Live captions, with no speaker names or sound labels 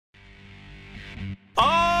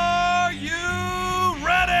Are you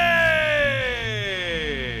ready?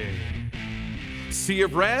 Sea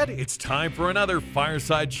of Red, it's time for another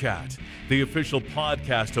Fireside Chat, the official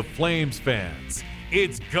podcast of Flames fans.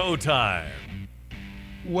 It's go time.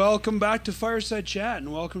 Welcome back to Fireside Chat,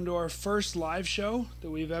 and welcome to our first live show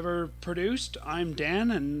that we've ever produced. I'm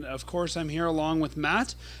Dan, and of course I'm here along with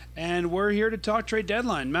Matt, and we're here to talk trade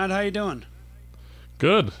deadline. Matt, how you doing?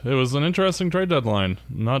 Good. It was an interesting trade deadline.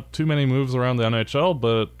 Not too many moves around the NHL,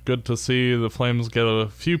 but good to see the Flames get a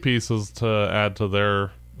few pieces to add to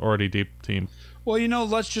their already deep team. Well,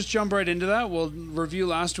 let's just jump right into that. We'll review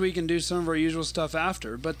last week and do some of our usual stuff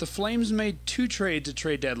after. But the Flames made two trades at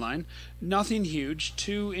trade deadline. Nothing huge.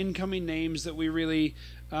 Two incoming names that we really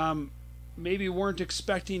maybe weren't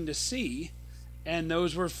expecting to see. And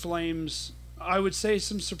those were Flames, I would say,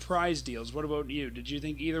 some surprise deals. What about you? Did you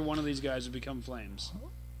think either one of these guys would become Flames?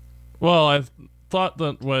 Well, I thought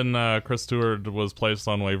that when Chris Stewart was placed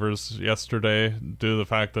on waivers yesterday, due to the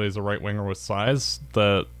fact that he's a right winger with size,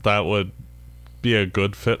 that would be a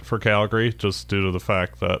good fit for Calgary, just due to the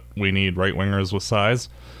fact that we need right wingers with size.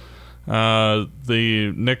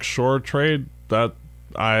 The Nick Shore trade, that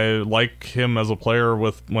I like him as a player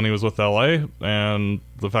when he was with LA, and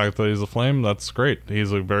the fact that he's a Flame, that's great.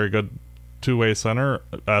 He's a very good two-way center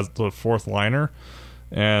as the fourth liner,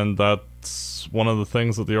 and that's one of the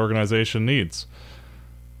things that the organization needs.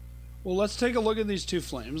 Well, let's take a look at these two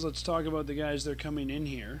Flames. Let's talk about the guys that are coming in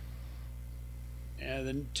here.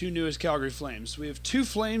 The two newest Calgary Flames. We have two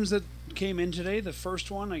Flames that came in today. The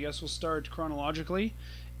first one, I guess we'll start chronologically,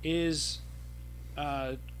 is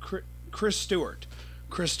Chris Stewart.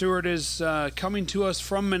 Chris Stewart is coming to us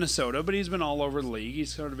from Minnesota, but he's been all over the league.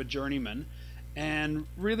 He's sort of a journeyman. And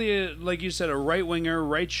really, like you said, a right winger,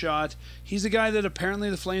 right shot. He's a guy that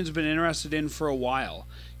apparently the Flames have been interested in for a while.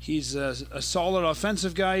 He's a solid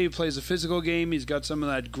offensive guy. He plays a physical game. He's got some of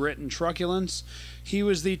that grit and truculence. He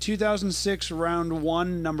was the 2006 round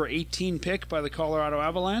 1 number 18 pick by the Colorado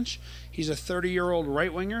Avalanche. He's a 30-year-old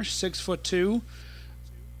right winger, 6'2".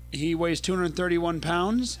 He weighs 231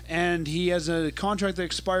 pounds, and he has a contract that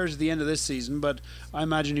expires at the end of this season, but I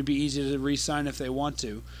imagine he'd be easy to re-sign if they want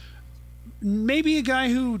to. Maybe a guy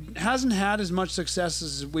who hasn't had as much success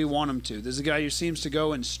as we want him to. There's a guy who seems to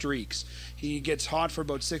go in streaks. He gets hot for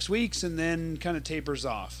about 6 weeks and then kind of tapers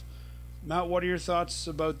off. Matt, what are your thoughts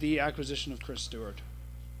about the acquisition of Chris Stewart?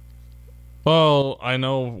 Well, I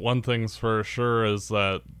know one thing's for sure is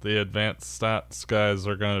that the advanced stats guys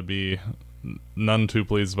are going to be none too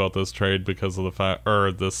pleased about this trade because of the fact,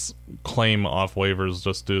 or this claim off waivers,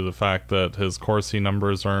 just due to the fact that his Corsi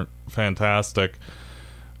numbers aren't fantastic.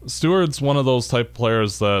 Stewart's one of those type of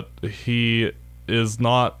players that he is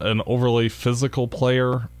not an overly physical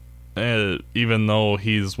player, even though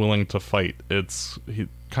he's willing to fight. It's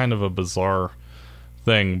kind of a bizarre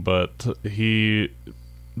thing, but he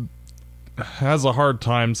has a hard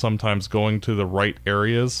time sometimes going to the right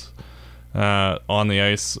areas on the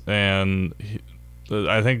ice, and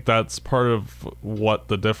I think that's part of what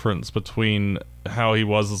the difference between how he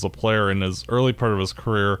was as a player in his early part of his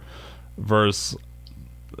career versus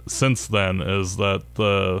since then is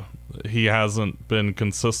that he hasn't been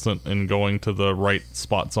consistent in going to the right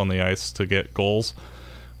spots on the ice to get goals.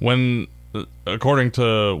 When, according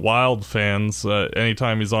to Wild fans,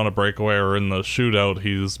 anytime he's on a breakaway or in the shootout,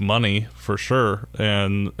 he's money for sure,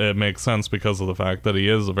 and it makes sense because of the fact that he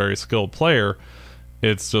is a very skilled player.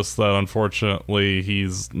 It's just that unfortunately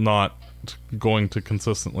he's not going to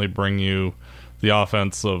consistently bring you the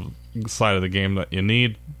offensive side of the game that you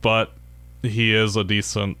need, but he is a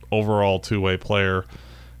decent overall two-way player,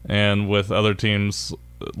 and with other teams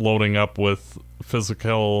loading up with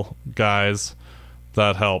physical guys,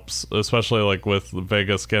 that helps, especially like with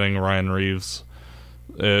Vegas getting Ryan Reeves.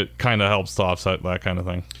 It kind of helps to offset that kind of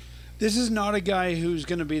thing. This is not a guy who's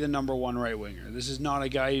going to be the number one right winger. This is not a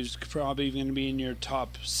guy who's probably going to be in your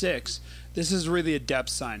top 6. This is really a depth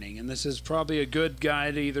signing, and this is probably a good guy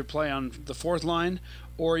to either play on the fourth line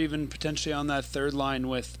or even potentially on that third line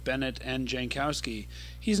with Bennett and Jankowski.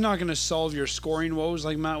 He's not going to solve your scoring woes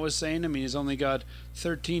like Matt was saying. I mean, he's only got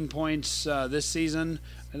 13 points this season.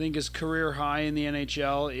 I think his career high in the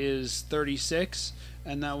NHL is 36,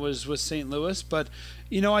 and that was with St. Louis. But,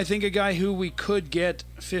 I think a guy who we could get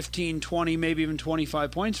 15, 20, maybe even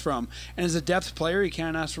 25 points from. And as a depth player, you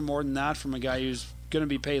can't ask for more than that from a guy who's going to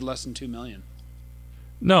be paid less than $2 million.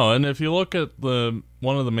 No, and if you look at one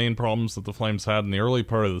of the main problems that the Flames had in the early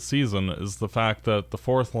part of the season is the fact that the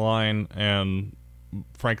fourth line and,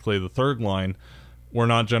 frankly, the third line were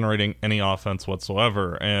not generating any offense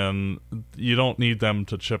whatsoever. And you don't need them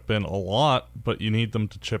to chip in a lot, but you need them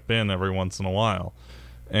to chip in every once in a while.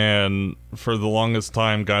 And for the longest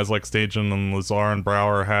time, guys like Stajan and Lazar and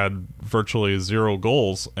Brouwer had virtually 0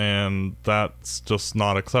 goals, and that's just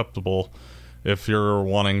not acceptable if you're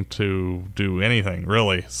wanting to do anything,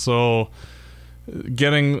 really. So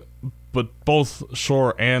but both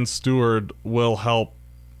Shore and Stewart will help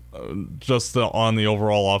just on the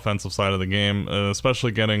overall offensive side of the game,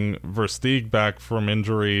 especially getting Versteeg back from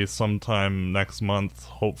injury sometime next month,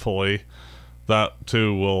 hopefully. That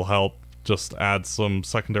too will help just add some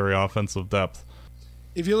secondary offensive depth.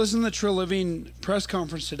 If you listen to the Treliving press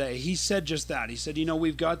conference today, he said just that. He said,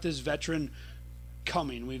 we've got this veteran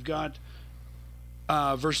coming. We've got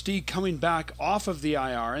Versteeg coming back off of the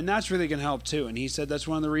IR, and that's really going to help too. And he said that's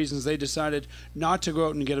one of the reasons they decided not to go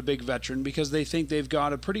out and get a big veteran, because they think they've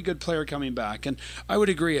got a pretty good player coming back. And I would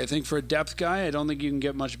agree. I think for a depth guy, I don't think you can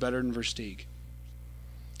get much better than Versteeg.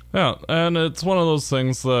 Yeah, and it's one of those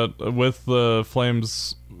things that with the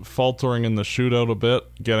Flames faltering in the shootout a bit,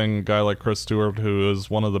 getting a guy like Chris Stewart, who is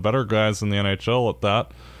one of the better guys in the NHL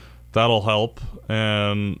at that'll help.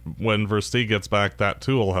 And when Versteeg gets back, that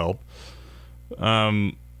too will help.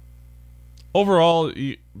 Overall,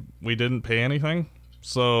 we didn't pay anything,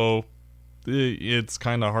 so it's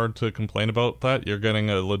kind of hard to complain about that. You're getting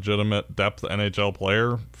a legitimate depth NHL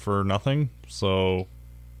player for nothing, so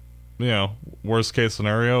worst case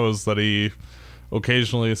scenario is that he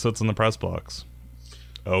occasionally sits in the press box.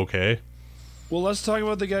 Okay. Well, let's talk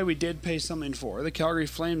about the guy we did pay something for. The Calgary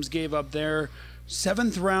Flames gave up their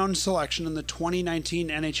 7th round selection in the 2019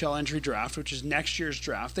 NHL entry draft, which is next year's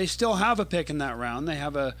draft. They still have a pick in that round. They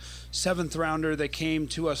have a 7th rounder that came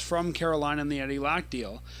to us from Carolina in the Eddie Lack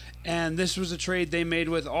deal. And this was a trade they made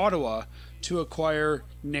with Ottawa to acquire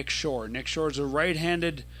Nick Shore. Nick Shore is a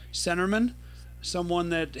right-handed centerman, someone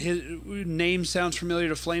that his name sounds familiar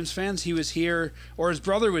to Flames fans. He was here, or his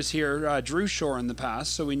brother was here, Drew Shore, in the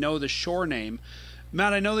past, so we know the Shore name.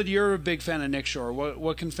 Matt, I know that you're a big fan of Nick Shore.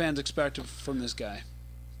 What can fans expect from this guy?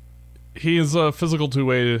 He's a physical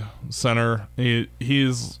two-way center.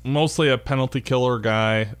 He's mostly a penalty killer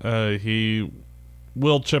guy. He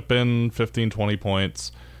will chip in 15, 20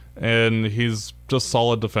 points, and he's just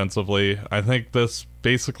solid defensively. I think this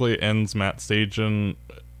basically ends Matt Stajan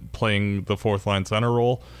playing the 4th-line center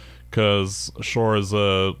role, because Shore is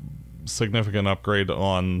a significant upgrade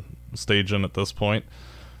on Stajan at this point.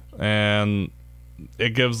 And it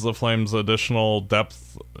gives the Flames additional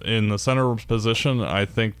depth in the center position. I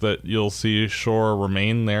think that you'll see Shore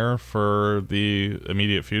remain there for the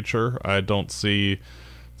immediate future. I don't see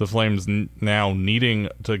the Flames now needing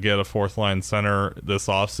to get a 4th-line center this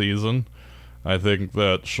offseason. I think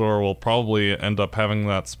that Shore will probably end up having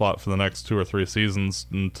that spot for the next 2 or 3 seasons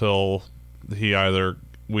until we either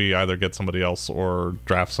get somebody else or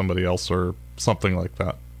draft somebody else or something like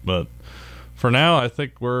that. But for now, I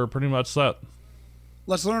think we're pretty much set.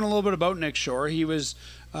 Let's learn a little bit about Nick Shore. He was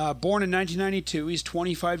born in 1992. He's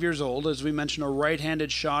 25 years old. As we mentioned, a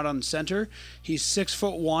right-handed shot on center. He's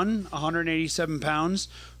 6'1", 187 pounds,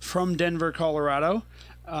 from Denver, Colorado.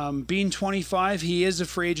 Being 25, he is a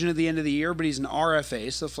free agent at the end of the year, but he's an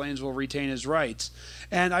RFA, so the Flames will retain his rights.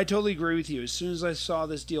 And I totally agree with you. As soon as I saw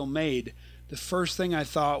this deal made, the first thing I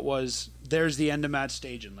thought was, there's the end of Matt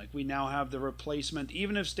Stajan. Like, we now have the replacement.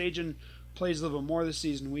 Even if Stajan plays a little bit more this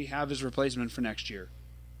season, we have his replacement for next year.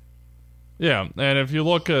 Yeah, and if you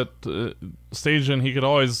look at Stajan, he could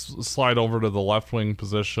always slide over to the left wing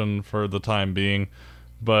position for the time being,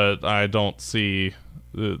 but I don't see...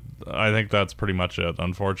 I think that's pretty much it,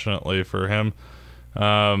 unfortunately, for him.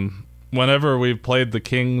 Whenever we've played the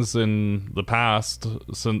Kings in the past,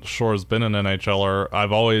 since Shore's been an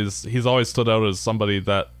NHLer, he's always stood out as somebody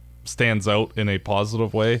that stands out in a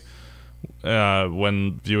positive way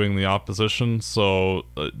when viewing the opposition. So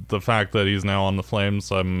the fact that he's now on the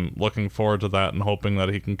Flames, I'm looking forward to that and hoping that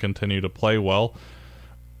he can continue to play well.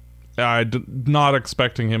 I'm not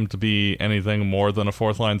expecting him to be anything more than a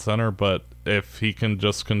 4th-line center, but if he can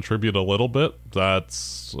just contribute a little bit,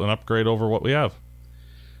 that's an upgrade over what we have.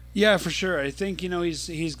 Yeah, for sure. I think,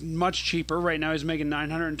 he's much cheaper. Right now he's making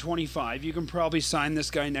 $925. You can probably sign this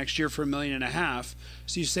guy next year for $1.5 million,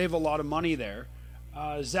 so you save a lot of money there.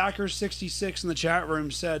 Zacher66 in the chat room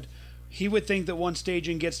said he would think that once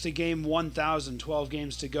Stajan gets to game 1,000, 12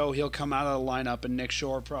 games to go, he'll come out of the lineup, and Nick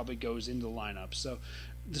Shore probably goes into the lineup. So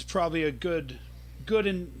there's probably a good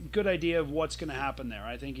idea of what's going to happen there.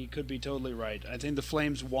 I think he could be totally right. I think the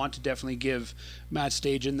Flames want to definitely give Matt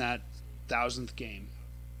Stajan that 1,000th game.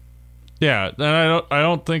 Yeah, and I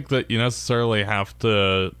don't think that you necessarily have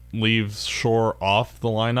to leave Shore off the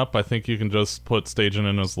lineup. I think you can just put Stajan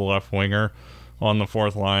in as the left winger on the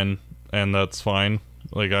 4th line, and that's fine.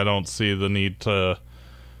 Like, I don't see the need to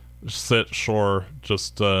sit Shore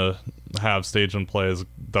just to have stage and play a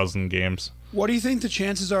dozen games. What do you think the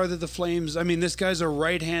chances are that the Flames, I mean, this guy's a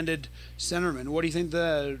right-handed centerman. What do you think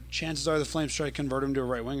the chances are the Flames try to convert him to a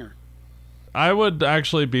right winger? I would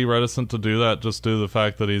actually be reticent to do that just due to the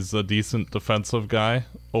fact that he's a decent defensive guy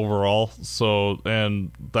overall. So,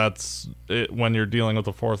 and that's it, when you're dealing with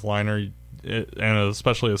a fourth liner, and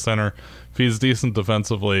especially a center, if he's decent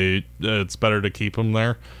defensively, it's better to keep him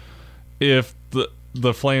there. If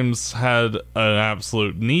the Flames had an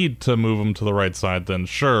absolute need to move him to the right side, then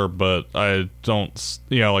sure, but I don't,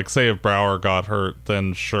 like say if Brouwer got hurt,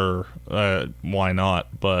 then sure, why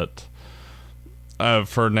not? But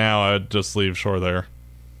for now, I'd just leave Shore there.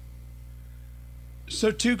 So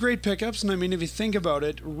two great pickups, and I mean, if you think about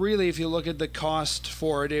it, really, if you look at the cost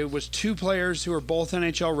for it, it was two players who are both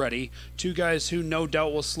NHL ready, two guys who no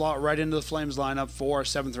doubt will slot right into the Flames lineup for a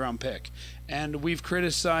 7th-round pick. And we've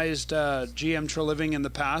criticized GM Treliving in the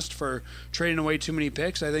past for trading away too many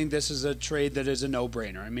picks. I think this is a trade that is a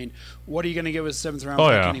no-brainer. I mean, what are you going to get with a 7th-round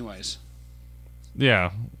pick anyways?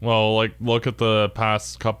 Yeah, well, like, look at the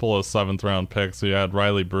past couple of 7th-round picks. You had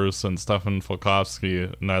Riley Bruce and Stefan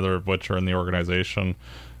Fulkovsky, neither of which are in the organization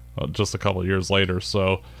just a couple of years later.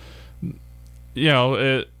 So,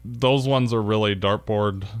 those ones are really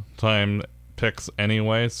dartboard time picks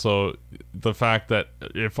anyway. So the fact that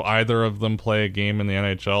if either of them play a game in the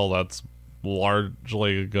NHL, that's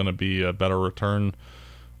largely going to be a better return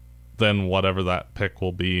than whatever that pick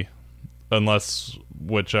will be. Unless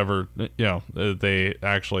whichever, they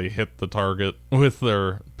actually hit the target with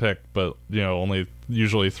their pick, but, only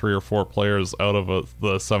usually 3 or 4 players out of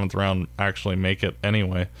the 7th round actually make it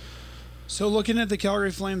anyway. So looking at the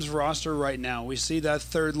Calgary Flames roster right now, we see that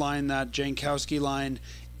third line, that Jankowski line.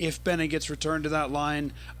 If Bennett gets returned to that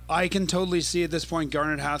line, I can totally see at this point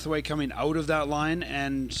Garnet Hathaway coming out of that line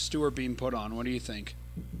and Stewart being put on. What do you think?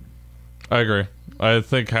 I agree. I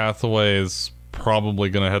think Hathaway is probably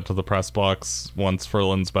going to head to the press box once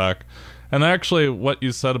Ferland's back. And actually, what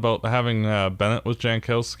you said about having Bennett with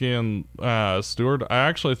Jankowski and Stewart, I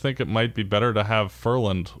actually think it might be better to have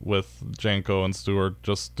Ferland with Janko and Stewart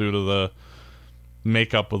just due to the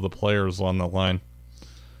makeup of the players on the line.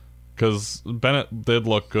 Because Bennett did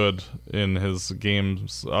look good in his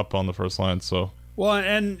games up on the first line, so... Well,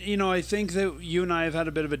 and, I think that you and I have had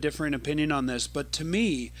a bit of a differing opinion on this, but to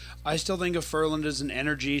me, I still think of Ferland as an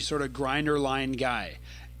energy sort of grinder line guy.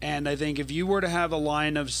 And I think if you were to have a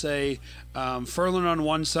line of, say, Ferland on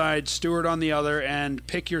one side, Stewart on the other, and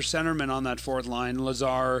pick your centerman on that fourth line,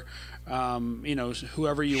 Lazar,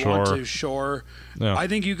 whoever you want to, Shore, yeah. I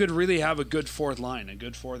think you could really have a good fourth line, a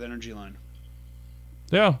good fourth energy line.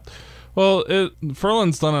 Yeah. Well,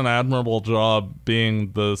 Ferland's done an admirable job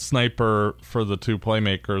being the sniper for the two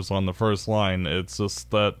playmakers on the first line. It's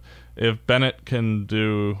just that if Bennett can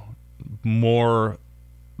do more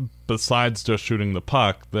besides just shooting the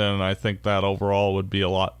puck, then I think that overall would be a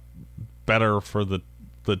lot better for the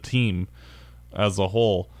team as a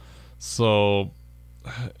whole. So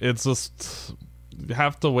it's just... you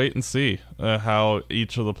have to wait and see how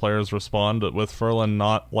each of the players respond. With Ferland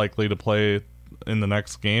not likely to play in the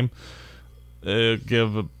next game,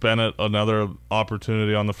 give Bennett another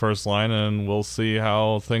opportunity on the first line, and we'll see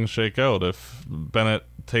how things shake out. If Bennett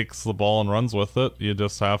takes the ball and runs with it, you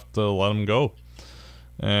just have to let him go.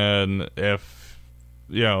 And if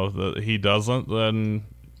he doesn't, then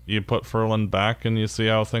you put Ferland back and you see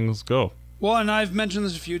how things go. Well, and I've mentioned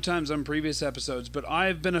this a few times on previous episodes, but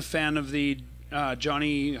I've been a fan of the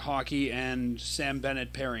Johnny Hockey and Sam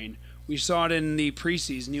Bennett pairing. We saw it in the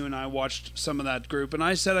preseason. You and I watched some of that group, and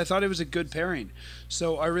I said I thought it was a good pairing.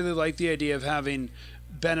 So I really like the idea of having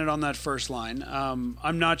Bennett on that first line.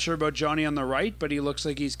 I'm not sure about Johnny on the right, but he looks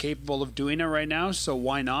like he's capable of doing it right now, so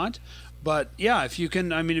why not? But yeah, if you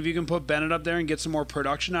can put Bennett up there and get some more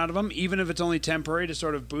production out of him, even if it's only temporary to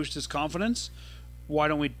sort of boost his confidence, why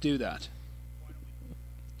don't we do that?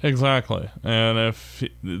 Exactly. And if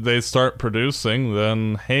they start producing,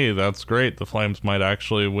 then hey, that's great. The Flames might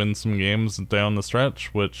actually win some games down the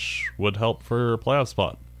stretch, which would help for a playoff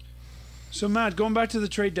spot. So Matt, going back to the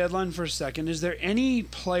trade deadline for a second, is there any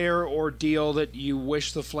player or deal that you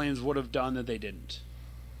wish the Flames would have done that they didn't?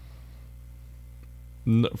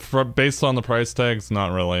 Based on the price tags,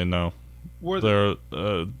 not really, no.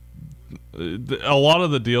 A lot of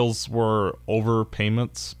the deals were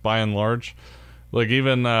overpayments by and large. Like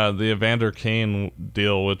even the Evander Kane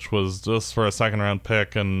deal, which was just for a second-round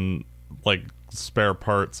pick and like spare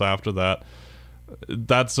parts after that,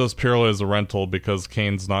 that's just purely as a rental because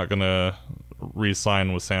Kane's not going to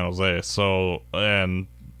re-sign with San Jose. So, and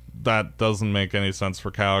that doesn't make any sense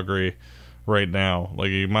for Calgary right now. Like,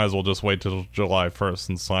 you might as well just wait till July 1st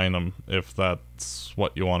and sign him if that's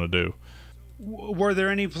what you want to do. Were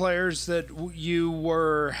there any players that you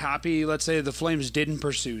were happy, let's say, the Flames didn't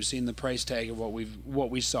pursue, seeing the price tag of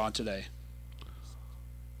what we saw today?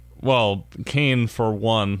 Well, Kane for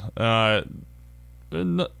one.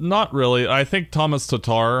 Not really. I think Thomas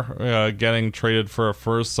Tatar getting traded for a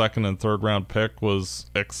first, second, and third round pick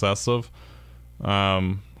was excessive.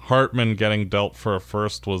 Hartman getting dealt for a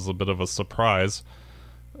first was a bit of a surprise.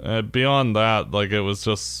 Beyond that, like, it was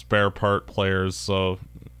just spare part players, so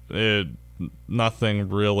nothing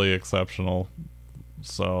really exceptional.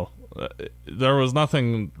 So there was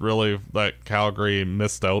nothing really that Calgary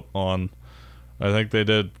missed out on. I think they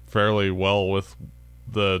did fairly well with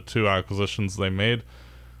the two acquisitions they made.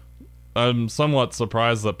 I'm somewhat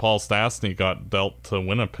surprised that Paul Stastny got dealt to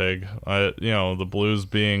Winnipeg. The Blues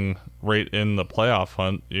being right in the playoff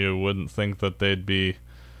hunt, you wouldn't think that they'd be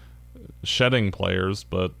shedding players,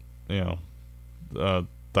 but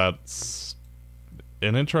that's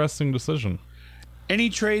an interesting decision. Any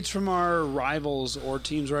trades from our rivals or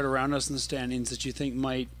teams right around us in the standings that you think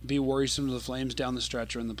might be worrisome to the Flames down the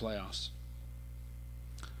stretch or in the playoffs?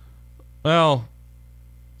 Well,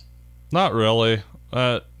 not really.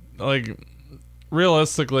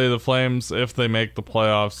 Realistically, the Flames, if they make the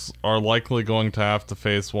playoffs, are likely going to have to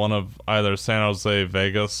face one of either San Jose,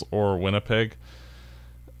 Vegas, or Winnipeg.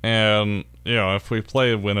 And, if we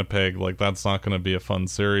play Winnipeg, that's not going to be a fun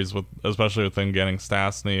series, especially with them getting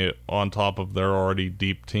Stastny on top of their already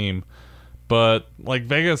deep team. But,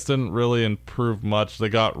 Vegas didn't really improve much. They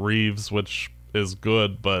got Reeves, which is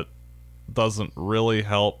good, but doesn't really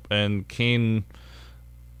help. And Kane,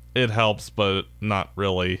 it helps, but not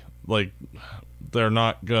really. They're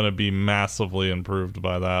not going to be massively improved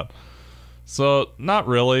by that. So, not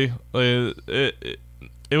really.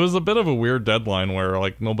 It was a bit of a weird deadline where,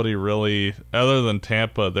 nobody really, other than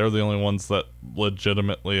Tampa, they're the only ones that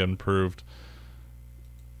legitimately improved.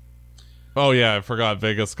 Oh, yeah, I forgot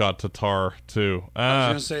Vegas got Tatar, too. I was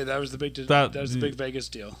going to say, that was the big Vegas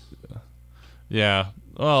deal. Yeah.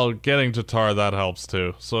 Well, getting Tatar, that helps,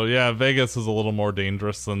 too. So, yeah, Vegas is a little more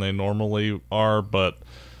dangerous than they normally are, but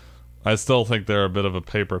I still think they're a bit of a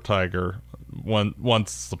paper tiger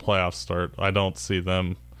once the playoffs start. I don't see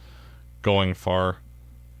them going far.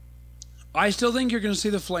 I still think you're going to see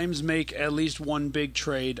the Flames make at least one big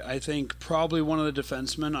trade. I think probably one of the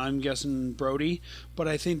defensemen, I'm guessing Brody, but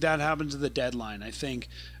I think that happens at the deadline. Not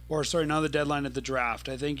the deadline, at the draft.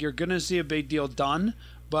 I think you're going to see a big deal done,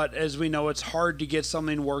 but as we know, it's hard to get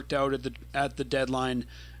something worked out at the deadline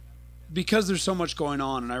because there's so much going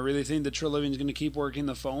on, and I really think that Treliving is going to keep working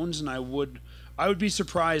the phones, and I would be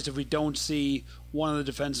surprised if we don't see one of the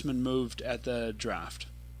defensemen moved at the draft.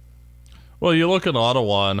 Well, you look at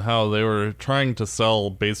Ottawa and how they were trying to sell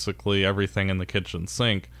basically everything in the kitchen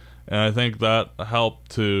sink, and I think that helped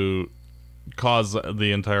to cause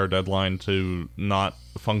the entire deadline to not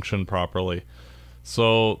function properly.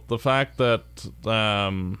 So the fact that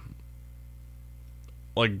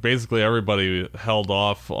basically everybody held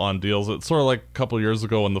off on deals, it's sort of like a couple years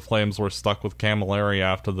ago when the Flames were stuck with Camilleri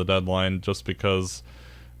after the deadline just because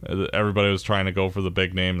everybody was trying to go for the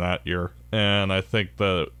big name that year. And I think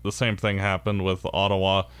the same thing happened with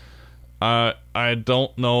Ottawa. I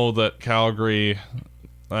don't know that Calgary,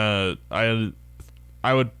 I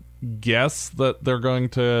would guess that they're going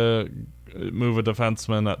to move a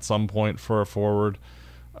defenseman at some point for a forward.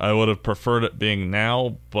 I would have preferred it being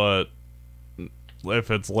now, but if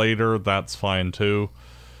it's later, that's fine too.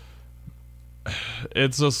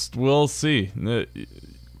 It's just, we'll see.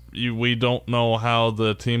 We don't know how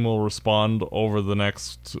the team will respond over the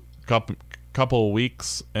next couple of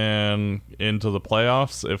weeks and into the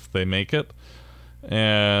playoffs if they make it,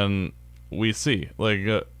 and we see.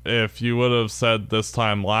 If you would have said this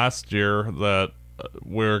time last year that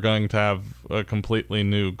we're going to have a completely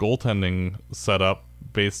new goaltending setup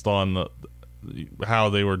based on how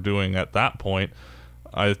they were doing at that point,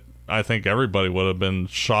 I think everybody would have been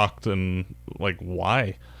shocked and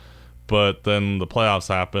why? But then the playoffs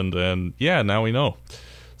happened, and now we know.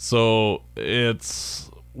 So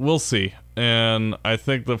we'll see. And I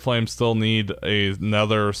think the Flames still need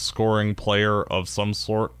another scoring player of some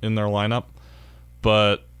sort in their lineup.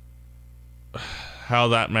 But how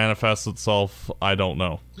that manifests itself, I don't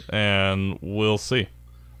know. And we'll see.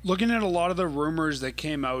 Looking at a lot of the rumors that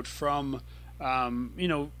came out from,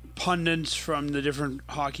 pundits from the different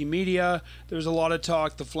hockey media, there's a lot of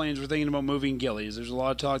talk the Flames were thinking about moving Gillies. There's a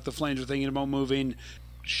lot of talk the Flames were thinking about moving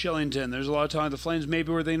Shillington. There's a lot of talk the Flames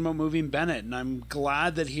maybe were thinking about moving Bennett, and I'm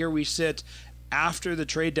glad that here we sit after the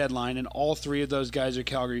trade deadline and all three of those guys are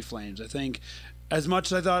Calgary Flames. I think as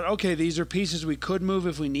much as I thought, okay, these are pieces we could move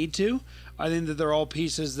if we need to, I think that they're all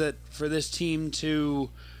pieces that for this team to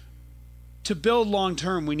build long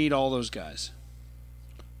term, we need all those guys.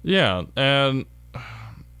 Yeah, and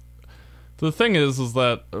the thing is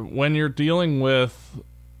that when you're dealing with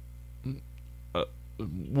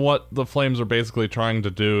what the Flames are basically trying to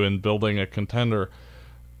do in building a contender,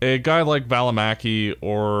 a guy like Valimaki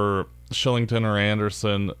or Shillington or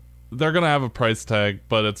Anderson, they're going to have a price tag,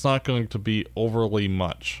 but it's not going to be overly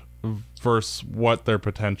much versus what their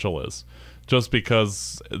potential is. Just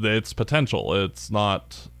because it's potential, it's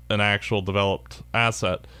not an actual developed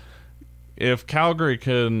asset. If Calgary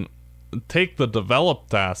can take the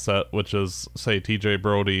developed asset, which is, say, TJ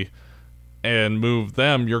Brody, and move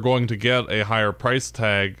them, you're going to get a higher price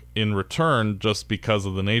tag in return just because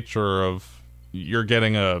of the nature of you're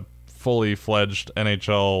getting a fully fledged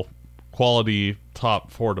NHL quality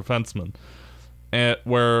top 4 defenseman. And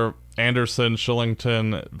where Anderson,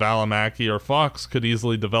 Shillington, Valimaki, or Fox could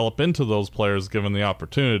easily develop into those players given the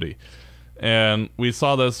opportunity. And we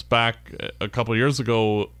saw this back a couple years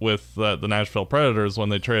ago with the Nashville Predators when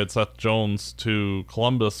they traded Seth Jones to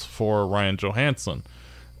Columbus for Ryan Johansson.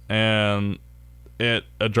 And it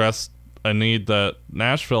addressed a need that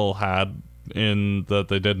Nashville had in that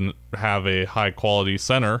they didn't have a high-quality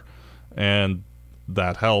center, and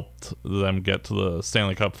that helped them get to the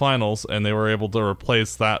Stanley Cup Finals, and they were able to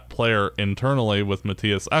replace that player internally with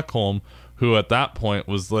Matthias Ekholm, who at that point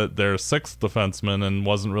was their 6th defenseman and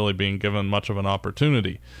wasn't really being given much of an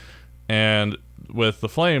opportunity. And with the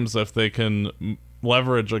Flames, if they can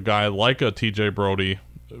leverage a guy like a TJ Brody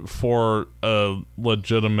for a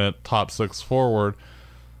legitimate top 6 forward,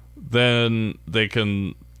 then they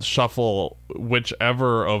can shuffle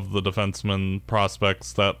whichever of the defenseman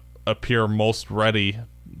prospects that appear most ready,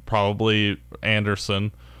 probably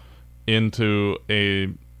Anderson, into a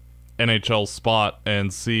NHL spot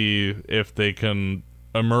and see if they can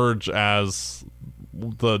emerge as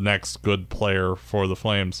the next good player for the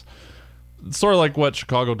Flames. Sort of like what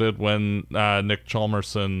Chicago did when Nick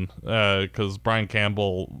Chalmerson, because Brian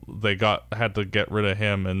Campbell, they had to get rid of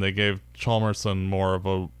him, and they gave Chalmerson more of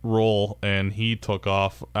a role, and he took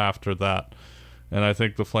off after that. And I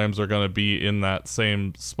think the Flames are going to be in that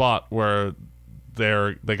same spot where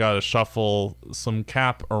they got to shuffle some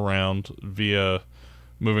cap around via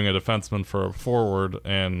moving a defenseman for a forward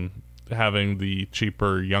and having the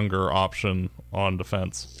cheaper, younger option on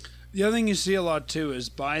defense. The other thing you see a lot, too, is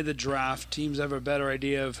by the draft, teams have a better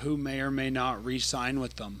idea of who may or may not re-sign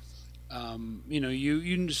with them.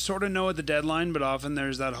 You sort of know at the deadline, but often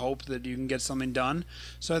there's that hope that you can get something done.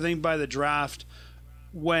 So I think by the draft,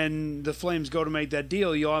 when the Flames go to make that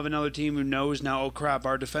deal, you'll have another team who knows now, oh crap,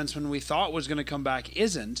 our defenseman we thought was going to come back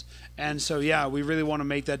isn't. And so, yeah, we really want to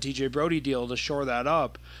make that TJ Brody deal to shore that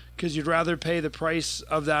up, because you'd rather pay the price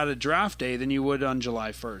of that at draft day than you would on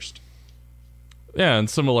July 1st. Yeah, and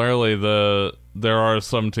similarly, there are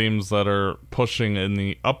some teams that are pushing in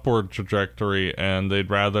the upward trajectory, and they'd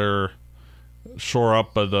rather shore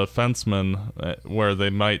up a defenseman where they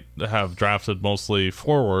might have drafted mostly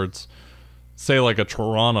forwards, say like a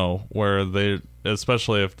Toronto, where they,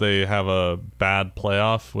 especially if they have a bad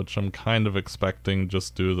playoff, which I'm kind of expecting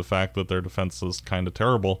just due to the fact that their defense is kind of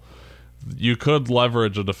terrible, you could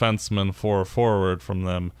leverage a defenseman for a forward from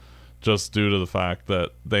them, just due to the fact that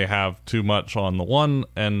they have too much on the one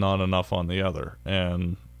and not enough on the other.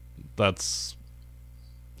 And that's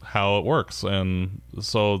how it works. And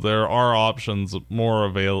so there are options more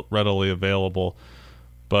readily available,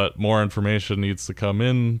 but more information needs to come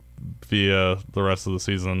in via the rest of the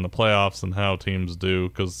season and the playoffs and how teams do,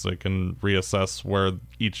 because they can reassess where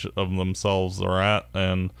each of themselves are at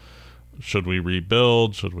and should we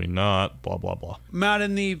rebuild, should we not, blah, blah, blah. Matt,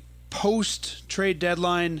 in the post-trade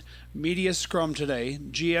deadline media scrum today,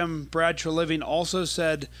 GM Brad Treliving also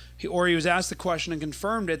said, or he was asked the question and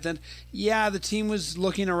confirmed it, that, yeah, the team was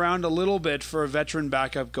looking around a little bit for a veteran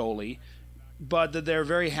backup goalie, but that they're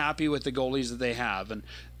very happy with the goalies that they have. And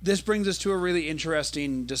this brings us to a really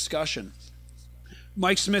interesting discussion.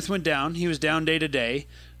 Mike Smith went down. He was down day to day.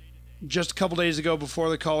 Just a couple days ago before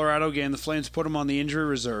the Colorado game, the Flames put him on the injury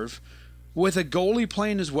reserve. With a goalie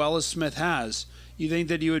playing as well as Smith has, you think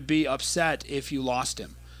that you would be upset if you lost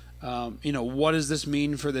him. What does this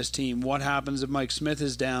mean for this team? What happens if Mike Smith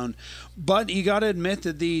is down? But you got to admit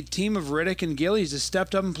that the team of Riddick and Gillies has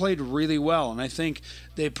stepped up and played really well. And I think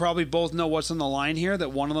they probably both know what's on the line here,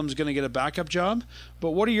 that one of them is going to get a backup job.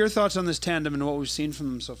 But what are your thoughts on this tandem and what we've seen from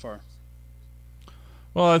them so far?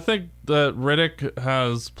 Well, I think that Riddick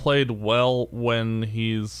has played well when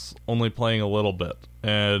he's only playing a little bit.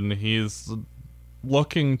 And he's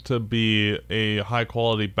looking to be a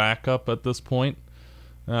high-quality backup at this point.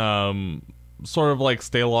 sort of like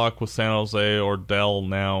Stalock with San Jose or Dell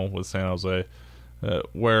now with San Jose,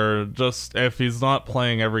 where just if he's not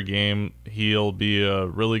playing every game, he'll be a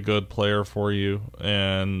really good player for you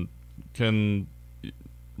and can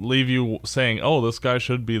leave you saying, oh, this guy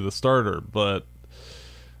should be the starter. But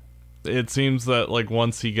it seems that like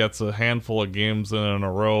once he gets a handful of games in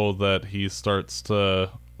a row that he starts to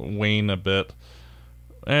wane a bit.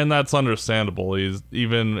 And that's understandable. He's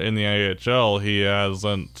even in the AHL, he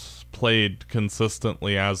hasn't played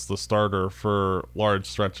consistently as the starter for large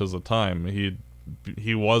stretches of time.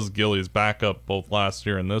 He was Gilly's backup both last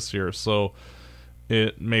year and this year, so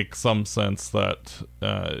it makes some sense that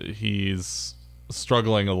he's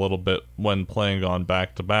struggling a little bit when playing on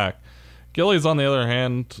back-to-back. Gilly's, on the other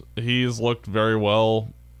hand, he's looked very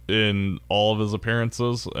well in all of his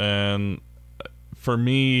appearances, and for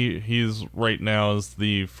me, he's right now is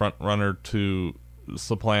the front runner to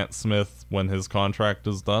supplant Smith when his contract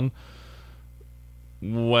is done.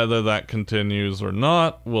 Whether that continues or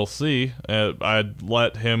not, we'll see. I'd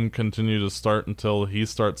let him continue to start until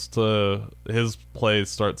his play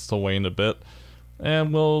starts to wane a bit,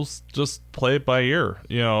 and we'll just play it by ear.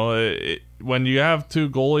 You know, when you have two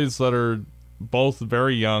goalies that are both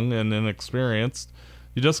very young and inexperienced,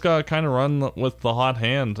 you just gotta kind of run with the hot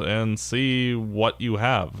hand and see what you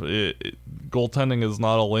have. Goaltending is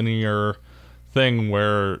not a linear thing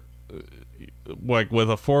where, like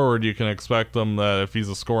with a forward, you can expect them that if he's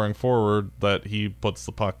a scoring forward, that he puts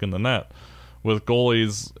the puck in the net. With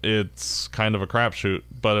goalies, it's kind of a crapshoot.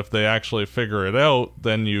 But if they actually figure it out,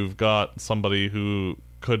 then you've got somebody who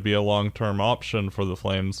could be a long-term option for the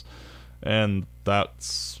Flames, and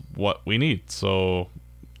that's what we need. So,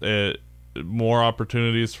 more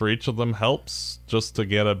opportunities for each of them helps just to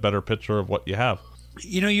get a better picture of what you have.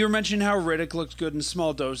 You know, you were mentioning how Riddick looked good in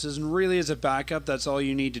small doses, and really as a backup, that's all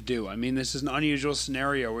you need to do. I mean, this is an unusual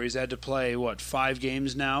scenario where he's had to play, 5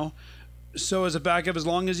 games now? So as a backup, as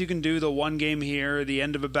long as you can do the one game here, the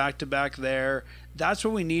end of a back-to-back there, that's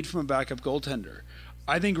what we need from a backup goaltender.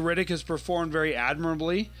 I think Riddick has performed very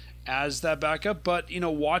admirably as that backup, but, you know,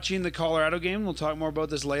 watching the Colorado game, we'll talk more about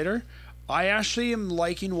this later, I actually am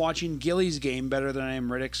liking watching Gilly's game better than I am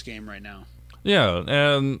Riddick's game right now. Yeah,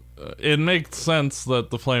 and it makes sense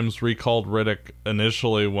that the Flames recalled Riddick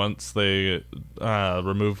initially once they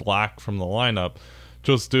removed Lack from the lineup,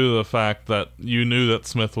 just due to the fact that you knew that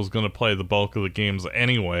Smith was going to play the bulk of the games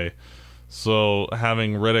anyway. So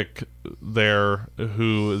having Riddick there,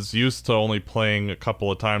 who is used to only playing a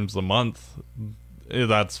couple of times a month,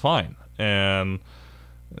 that's fine. And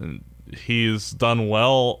he's done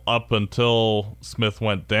well up until Smith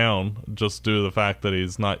went down, just due to the fact that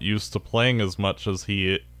he's not used to playing as much as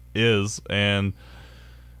he is, and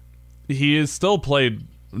he has still played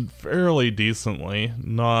fairly decently,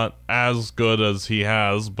 not as good as he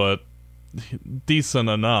has, but decent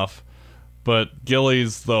enough. But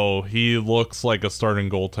Gillies, though, he looks like a starting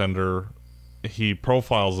goaltender. He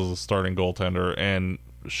profiles as a starting goaltender and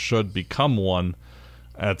should become one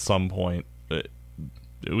at some point.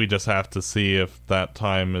 We just have to see if that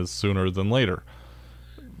time is sooner than later.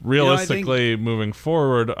 Realistically, moving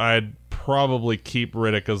forward, I'd probably keep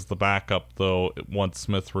Riddick as the backup, though, once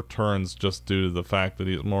Smith returns, just due to the fact that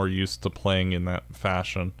he's more used to playing in that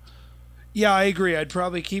fashion. Yeah, I agree. I'd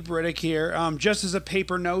probably keep Riddick here. Just as a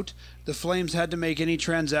paper note, the Flames had to make any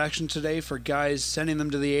transaction today for guys sending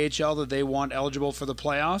them to the AHL that they want eligible for the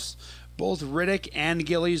playoffs. Both Riddick and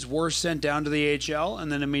Gillies were sent down to the AHL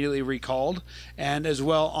and then immediately recalled. And as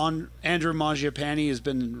well, Andrew Mangiapane has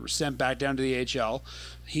been sent back down to the AHL.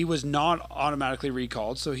 He was not automatically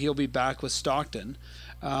recalled, so he'll be back with Stockton.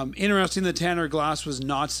 Interesting that Tanner Glass was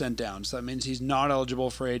not sent down, so that means he's not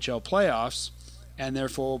eligible for AHL playoffs, and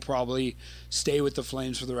therefore will probably stay with the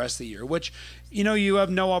Flames for the rest of the year, which, you know, you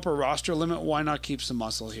have no upper roster limit. Why not keep some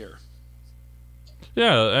muscle here?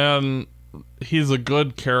 Yeah, and he's a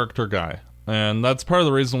good character guy, and that's part of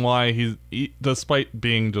the reason why he, despite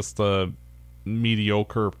being just a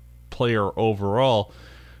mediocre player overall,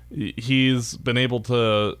 he's been able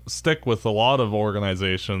to stick with a lot of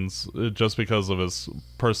organizations just because of his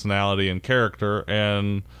personality and character,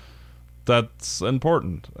 and that's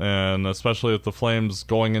important. And especially with the Flames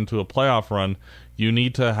going into a playoff run, you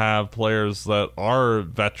need to have players that are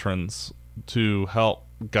veterans to help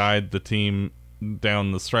guide the team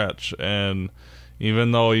down the stretch. And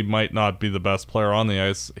even though he might not be the best player on the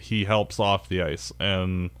ice, he helps off the ice,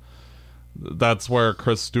 and that's where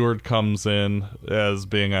Chris Stewart comes in as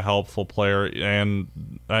being a helpful player, and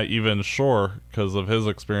even Shore, because of his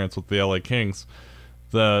experience with the LA Kings,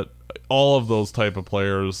 that all of those type of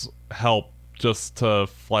players help just to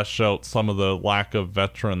flesh out some of the lack of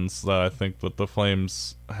veterans that I think that the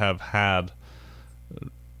Flames have had,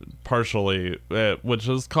 partially, which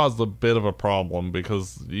has caused a bit of a problem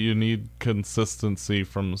because you need consistency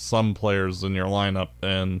from some players in your lineup,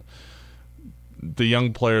 and the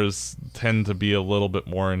young players tend to be a little bit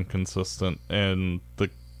more inconsistent, and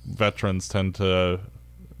the veterans tend to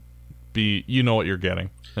be, you know what you're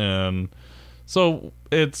getting. And so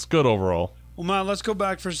it's good overall. Well, Matt, let's go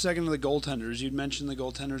back for a second to the goaltenders. You'd mentioned the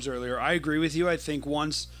goaltenders earlier. I agree with you. I think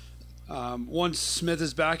once Smith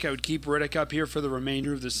is back, I would keep Riddick up here for the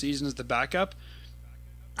remainder of the season as the backup.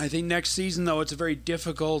 I think next season, though, it's a very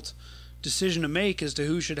difficult decision to make as to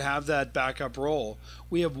who should have that backup role.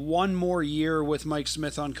 We have one more year with Mike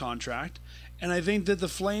Smith on contract, and I think that the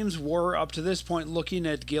Flames were, up to this point, looking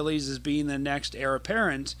at Gillies as being the next heir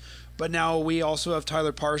apparent, but now we also have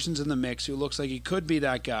Tyler Parsons in the mix, who looks like he could be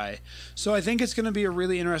that guy. So I think it's going to be a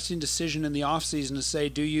really interesting decision in the offseason to say,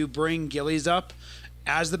 do you bring Gillies up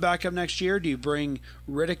as the backup next year? Do you bring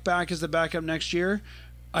Riddick back as the backup next year?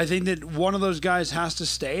 I think that one of those guys has to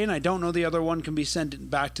stay, and I don't know the other one can be sent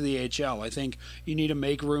back to the AHL. I think you need to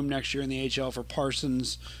make room next year in the AHL for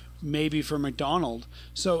Parsons, maybe for McDonald.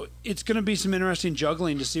 So it's going to be some interesting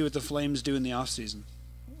juggling to see what the Flames do in the offseason.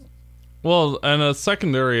 Well, and a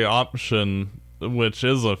secondary option, which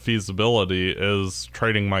is a feasibility, is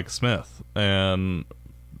trading Mike Smith. And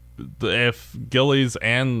if Gillies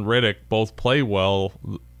and Riddick both play well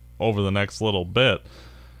over the next little bit,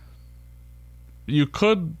 you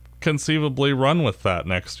could conceivably run with that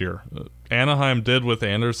next year. Anaheim did with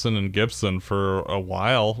Anderson and Gibson for a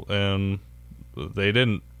while, and they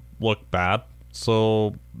didn't look bad.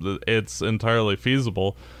 So it's entirely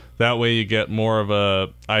feasible. That way you get more of a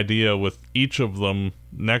idea with each of them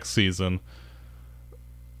next season.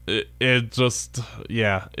 It just,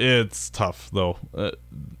 yeah, it's tough, though.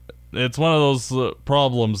 It's one of those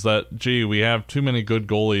problems that, gee, we have too many good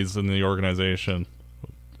goalies in the organization.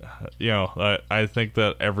 You know, I think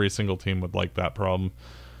that every single team would like that problem.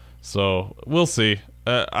 So we'll see.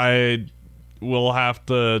 I will have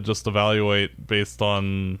to just evaluate based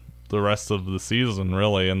on the rest of the season,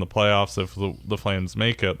 really, and the playoffs, if the Flames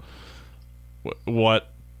make it,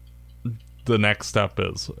 what the next step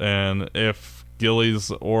is. And if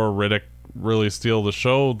Gillies or Riddick really steal the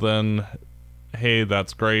show, then hey,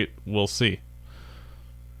 that's great. We'll see.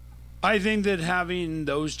 I think that having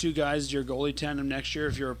those two guys as your goalie tandem next year,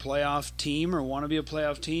 if you're a playoff team or want to be a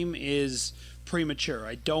playoff team, is premature.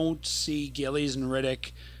 I don't see Gillies and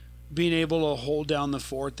Riddick being able to hold down the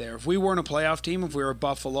fort there. If we weren't a playoff team, if we were a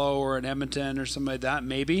Buffalo or an Edmonton or something like that,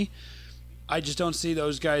 maybe. I just don't see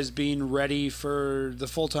those guys being ready for the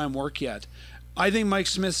full-time work yet. I think Mike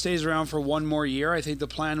Smith stays around for one more year. I think the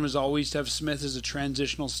plan was always to have Smith as a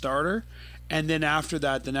transitional starter, and then after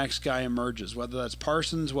that, the next guy emerges, whether that's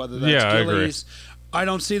Parsons, whether that's Gillies. I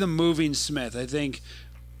don't see them moving Smith. I think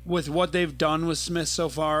with what they've done with Smith so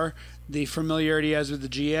far, the familiarity he has with the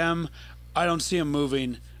GM, I don't see him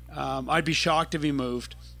moving. I'd be shocked if he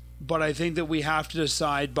moved. But I think that we have to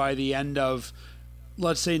decide by the end of,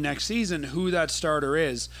 let's say, next season, who that starter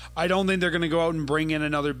is. I don't think they're going to go out and bring in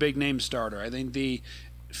another big-name starter. I think the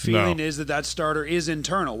feeling is that starter is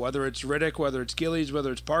internal, whether it's Riddick, whether it's Gillies,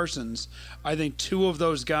 whether it's Parsons. I think two of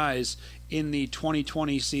those guys in the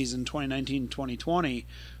 2020 season, 2019-2020,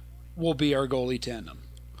 will be our goalie tandem.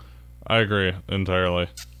 I agree entirely.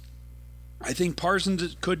 I think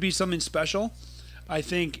Parsons could be something special. I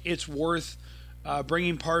think it's worth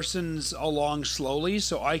bringing Parsons along slowly,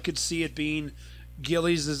 so I could see it being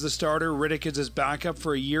Gillies as the starter, Riddick as his backup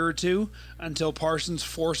for a year or two until Parsons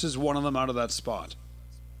forces one of them out of that spot.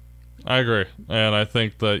 I agree, and I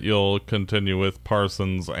think that you'll continue with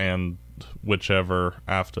Parsons and whichever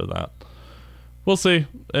after that. We'll see.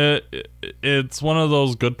 It's one of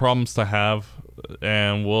those good problems to have,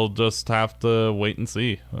 and we'll just have to wait and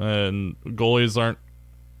see. And goalies aren't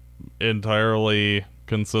entirely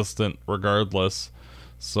consistent regardless,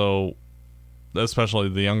 so especially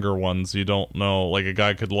the younger ones, you don't know. Like, a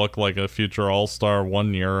guy could look like a future all-star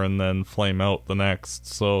one year and then flame out the next.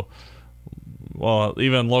 So, well,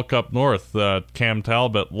 even look up north. Cam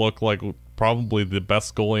Talbot looked like probably the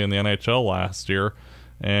best goalie in the NHL last year,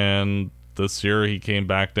 and this year he came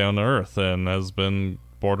back down to earth and has been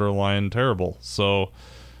borderline terrible. So,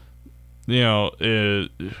 you know,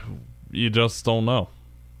 you just don't know.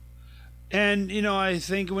 And, you know, I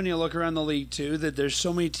think when you look around the league, too, that there's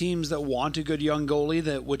so many teams that want a good young goalie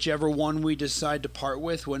that whichever one we decide to part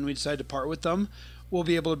with, when we decide to part with them, we'll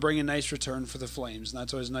be able to bring a nice return for the Flames. And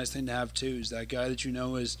that's always a nice thing to have, too, is that guy that you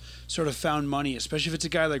know has sort of found money, especially if it's a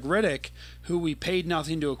guy like Riddick, who we paid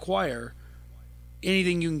nothing to acquire.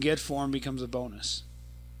 anything you can get for him becomes a bonus.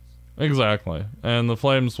 Exactly. And the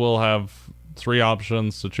Flames will have 3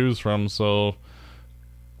 options to choose from, so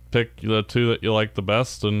pick the 2 that you like the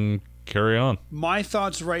best and carry on. My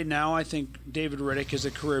thoughts right now, I think David Rittich is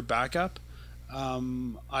a career backup.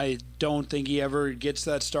 I don't think he ever gets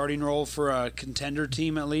that starting role for a contender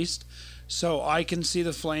team, at least. So I can see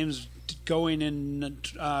the Flames going in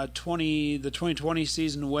the 2020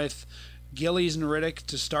 season with Gillies and Rittich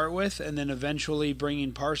to start with, and then eventually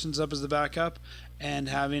bringing Parsons up as the backup and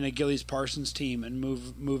having a Gillies-Parsons team and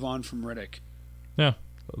move on from Rittich. Yeah,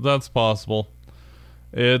 that's possible.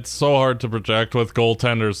 It's so hard to project with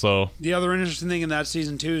goaltenders, though. The other interesting thing in that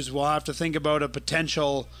season, too, is we'll have to think about a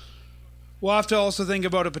potential... We'll have to also think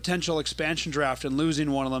about a potential expansion draft and losing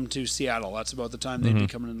one of them to Seattle. That's about the time they'd be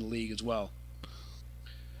coming in the league as well.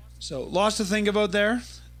 So, lots to think about there.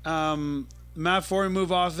 Matt, before we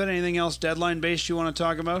move off of it, anything else deadline-based you want to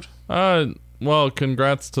talk about? Well,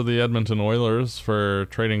 congrats to the Edmonton Oilers for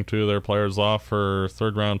trading 2 of their players off for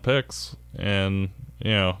third-round picks. And,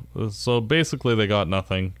 so basically they got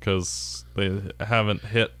nothing because they haven't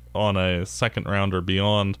hit on a second round or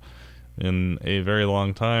beyond in a very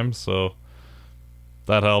long time. So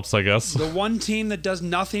that helps, I guess. The one team that does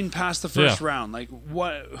nothing past the first round. Like,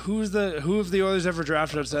 who have the Oilers ever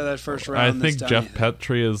drafted outside that first round? I think Jeff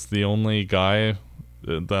Petrie is the only guy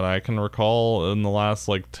that I can recall in the last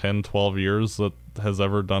 10, 12 years that has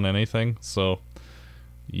ever done anything. So,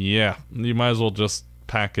 yeah, you might as well just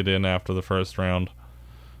pack it in after the first round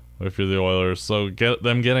if you're the Oilers. So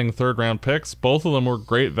getting third-round picks, both of them were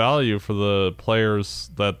great value for the players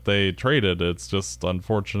that they traded. It's just,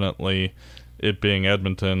 unfortunately, it being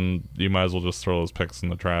Edmonton, you might as well just throw those picks in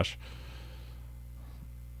the trash.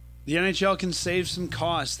 The NHL can save some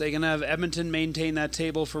costs. They can have Edmonton maintain that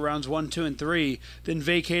table for rounds 1, 2, and 3, then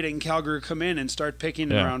vacate it and Calgary come in and start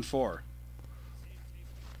picking in round 4.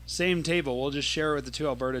 Same table. We'll just share it with the 2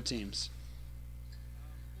 Alberta teams.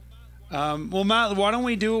 Well, Matt, why don't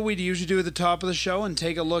we do what we usually do at the top of the show and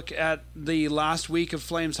take a look at the last week of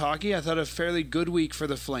Flames hockey? I thought a fairly good week for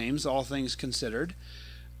the Flames, all things considered.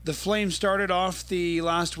 The Flames started off the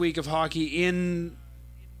last week of hockey in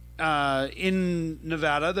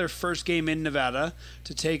Nevada, their first game in Nevada,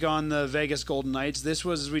 to take on the Vegas Golden Knights. This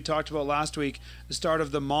was, as we talked about last week, the start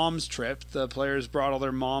of the moms trip. The players brought all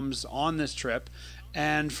their moms on this trip.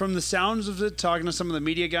 And from the sounds of it, talking to some of the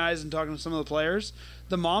media guys and talking to some of the players,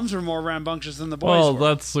 the moms were more rambunctious than the boys were.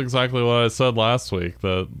 That's exactly what I said last week.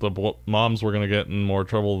 The moms were going to get in more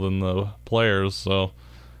trouble than the players, so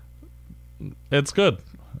it's good.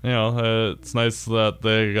 It's nice that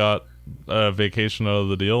they got a vacation out of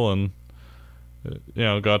the deal and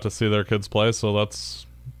got to see their kids play, so that's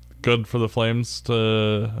good for the Flames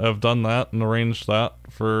to have done that and arranged that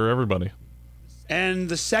for everybody. And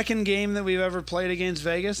the second game that we've ever played against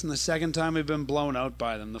Vegas, and the second time we've been blown out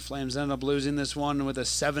by them. The Flames ended up losing this one with a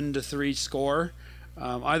 7-3 score.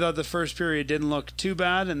 I thought the first period didn't look too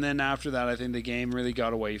bad, and then after that, I think the game really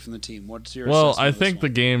got away from the team. What's your assessment? I think the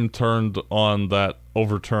game turned on that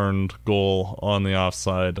overturned goal on the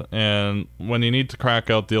offside, and when you need to crack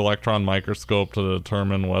out the electron microscope to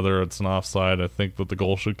determine whether it's an offside, I think that the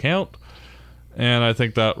goal should count. And I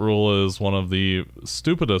think that rule is one of the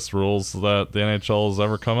stupidest rules that the NHL has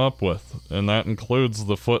ever come up with. And that includes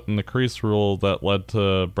the foot in the crease rule that led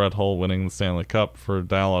to Brett Hull winning the Stanley Cup for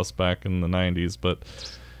Dallas back in the 90s. But,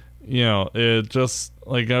 it just,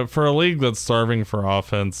 for a league that's starving for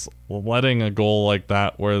offense, letting a goal like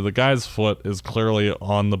that where the guy's foot is clearly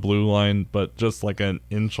on the blue line, but just an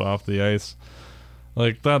inch off the ice,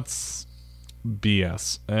 that's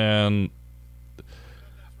BS. And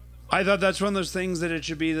I thought that's one of those things that it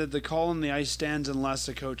should be that the call on the ice stands unless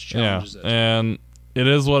the coach challenges it. And it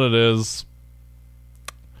is what it is.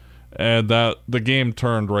 And that the game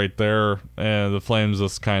turned right there, and the Flames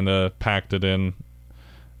just kind of packed it in.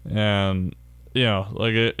 And,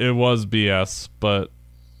 it was BS, but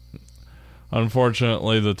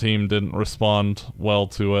unfortunately the team didn't respond well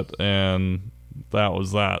to it, and that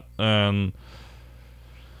was that. And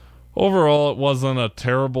overall, it wasn't a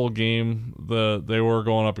terrible game. They were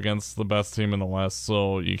going up against the best team in the West,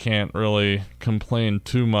 so you can't really complain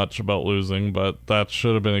too much about losing, but that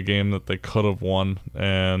should have been a game that they could have won.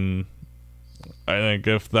 And I think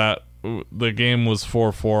if the game was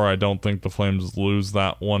 4-4, I don't think the Flames lose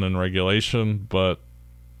that one in regulation, but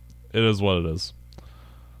it is what it is.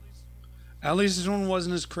 At least this one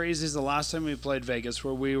wasn't as crazy as the last time we played Vegas,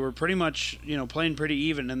 where we were pretty much, playing pretty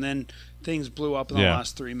even, and then things blew up in the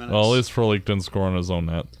last 3 minutes. Well, at least Frolik didn't score on his own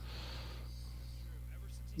net.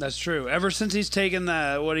 That's true. Ever since he's taken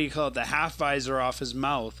the half visor off his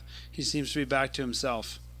mouth, he seems to be back to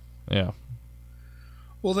himself. Yeah.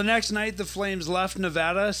 Well, the next night, the Flames left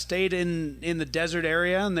Nevada, stayed in the desert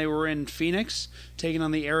area, and they were in Phoenix, taking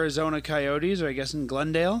on the Arizona Coyotes, or I guess in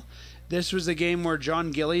Glendale. This was the game where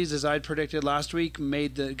John Gillies, as I'd predicted last week,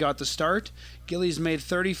 got the start. Gillies made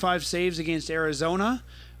 35 saves against Arizona,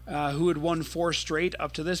 who had won 4 straight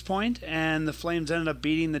up to this point, and the Flames ended up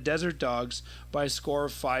beating the Desert Dogs by a score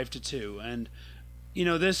of 5-2. And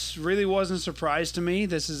this really wasn't a surprise to me.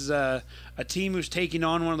 This is a team who's taking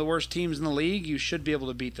on one of the worst teams in the league. You should be able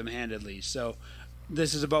to beat them handedly. So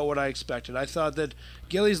this is about what I expected. I thought that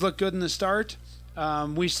Gillies looked good in the start.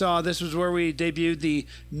 We saw this was where we debuted the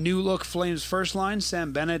new-look Flames first line.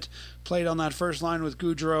 Sam Bennett played on that first line with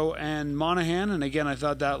Goudreau and Monahan. And again, I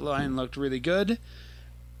thought that line looked really good.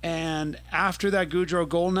 And after that Goudreau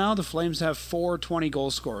goal now, the Flames have 4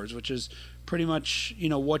 20-goal scorers, which is pretty much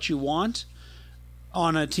what you want.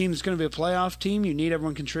 On a team that's going to be a playoff team, you need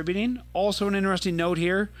everyone contributing. Also, an interesting note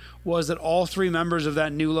here was that all 3 members of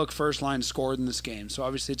that new-look first line scored in this game. So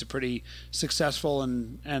obviously it's a pretty successful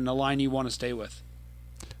and a line you want to stay with.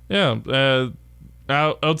 Yeah,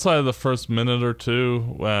 outside of the first minute or two,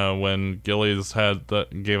 when Gillies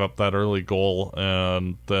gave up that early goal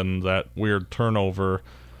and then that weird turnover,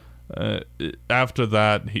 after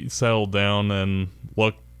that he settled down and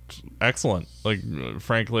looked excellent.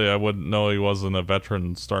 Frankly, I wouldn't know he wasn't a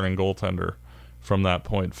veteran starting goaltender from that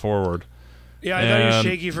point forward. Yeah, I thought he was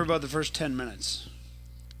shaky for about the first 10 minutes.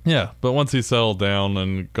 Yeah, but once he settled down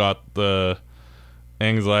and got the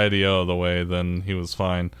anxiety out of the way, then he was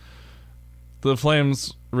fine. The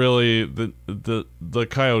Flames really, the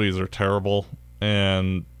Coyotes are terrible,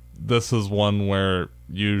 and this is one where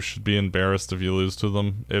you should be embarrassed if you lose to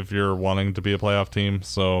them if you're wanting to be a playoff team.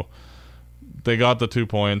 So they got the 2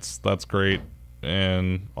 points. That's great.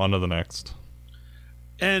 And on to the next.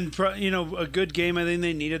 And, a good game. I think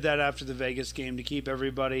they needed that after the Vegas game to keep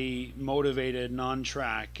everybody motivated and on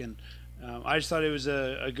track. And I just thought it was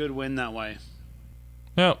a good win that way.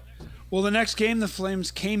 Yeah. Well, the next game, the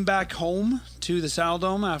Flames came back home to the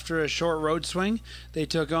Saddledome after a short road swing. They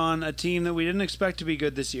took on a team that we didn't expect to be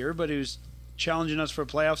good this year, but who's challenging us for a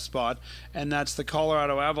playoff spot, and that's the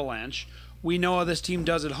Colorado Avalanche. We know how this team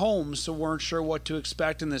does at home, so weren't sure what to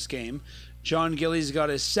expect in this game. John Gillies got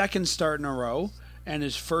his 2nd start in a row and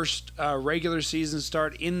his first regular season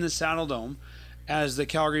start in the Saddledome as the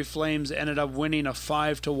Calgary Flames ended up winning a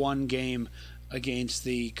 5-1 game against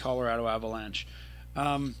the Colorado Avalanche.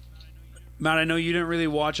 Matt, I know you didn't really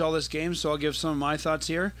watch all this game, so I'll give some of my thoughts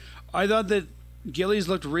here. I thought that Gillies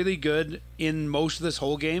looked really good in most of this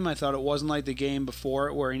whole game. I thought it wasn't like the game before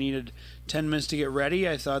it where he needed 10 minutes to get ready.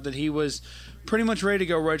 I thought that he was pretty much ready to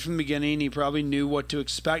go right from the beginning. He probably knew what to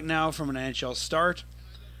expect now from an NHL start.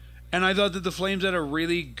 And I thought that the Flames had a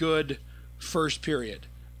really good first period.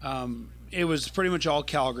 It was pretty much all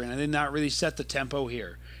Calgary, and I think that really set the tempo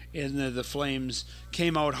here. And the Flames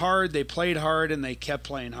came out hard, they played hard, and they kept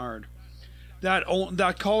playing hard.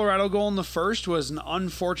 That Colorado goal in the first was an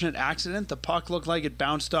unfortunate accident. The puck looked like it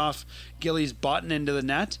bounced off Gillies' butt and into the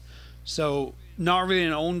net. So not really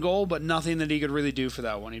an own goal, but nothing that he could really do for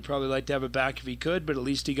that one. He'd probably like to have it back if he could, but at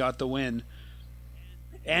least he got the win.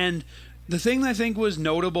 And the thing that I think was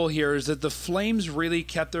notable here is that the Flames really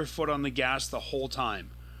kept their foot on the gas the whole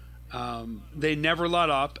time. They never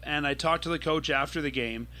let up, and I talked to the coach after the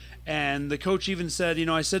game, and the coach even said,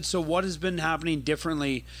 I said, so what has been happening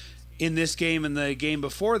differently in this game and the game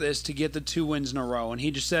before this to get the 2 wins in a row? And he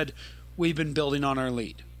just said, we've been building on our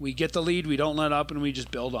lead. We get the lead, we don't let up, and we just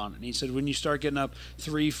build on it. And he said, when you start getting up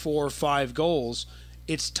 3, 4, 5 goals,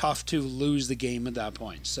 it's tough to lose the game at that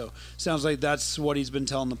point. So sounds like that's what he's been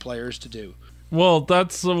telling the players to do. Well,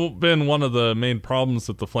 that's been one of the main problems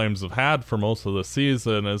that the Flames have had for most of the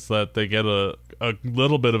season, is that they get a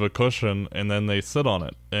little bit of a cushion and then they sit on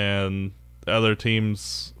it, and other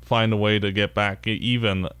teams find a way to get back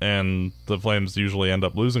even, and the Flames usually end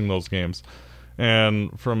up losing those games.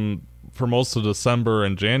 And for most of December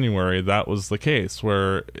and January, that was the case,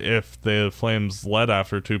 where if the Flames led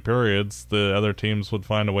after 2 periods, the other teams would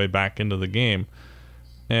find a way back into the game.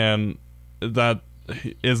 And that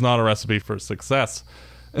is not a recipe for success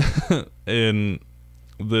in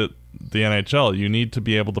the NHL. You need to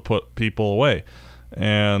be able to put people away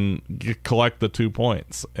and collect the 2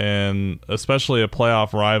 points. And especially a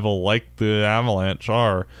playoff rival like the Avalanche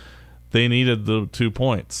they needed the 2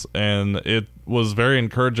 points. And it was very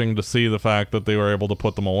encouraging to see the fact that they were able to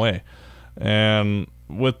put them away. And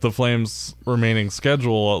with the Flames' remaining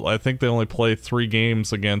schedule, I think they only play 3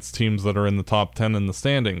 games against teams that are in the top 10 in the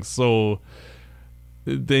standings. So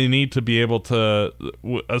they need to be able to,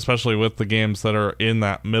 especially with the games that are in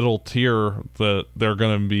that middle tier that they're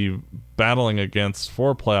going to be battling against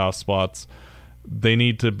for playoff spots, they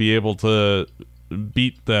need to be able to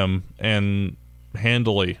beat them and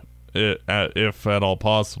handily, if at all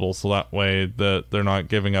possible, so that way that they're not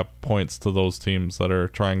giving up points to those teams that are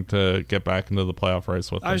trying to get back into the playoff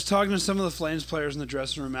race with them. I was talking to some of the Flames players in the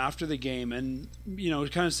dressing room after the game, and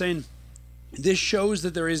kind of saying, this shows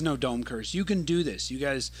that there is no dome curse. You can do this. You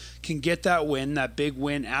guys can get that win, that big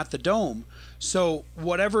win at the dome. So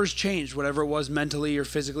whatever's changed, whatever it was mentally or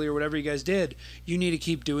physically or whatever you guys did, you need to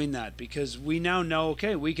keep doing that, because we now know,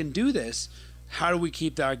 okay, we can do this. How do we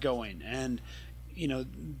keep that going? And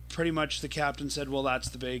pretty much the captain said, well, that's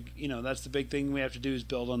the big thing we have to do, is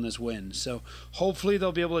build on this win. So hopefully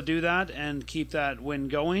they'll be able to do that and keep that win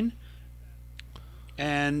going.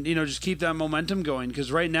 And, just keep that momentum going,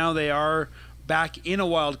 because right now they are back in a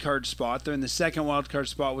wild card spot. They're in the second wild card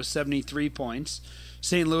spot with 73 points.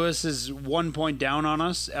 St. Louis is 1 point down on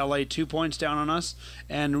us. LA 2 points down on us.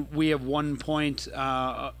 And we have 1 point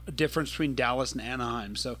difference between Dallas and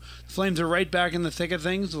Anaheim. So the Flames are right back in the thick of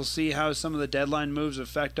things. We'll see how some of the deadline moves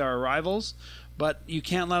affect our rivals. But you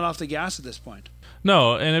can't let off the gas at this point.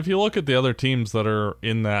 No, and if you look at the other teams that are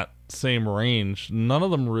in that same range, none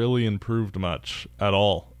of them really improved much at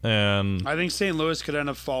all. And I think St. Louis could end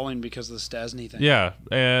up falling because of the Stasny thing. Yeah,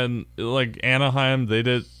 and like Anaheim,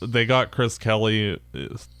 they got Chris Kelly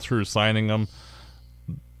through signing him.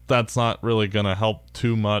 That's not really going to help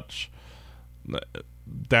too much.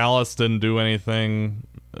 Dallas didn't do anything.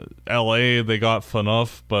 LA, they got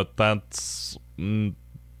Phaneuf, but that's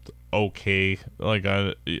okay. Like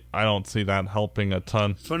I don't see that helping a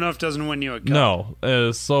ton. Phaneuf doesn't win you a cup.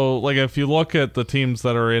 No. So like if you look at the teams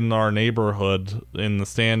that are in our neighborhood in the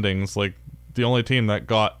standings, like the only team that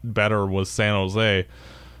got better was San Jose.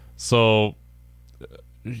 So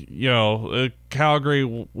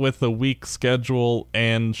Calgary with a weak schedule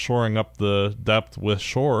and shoring up the depth with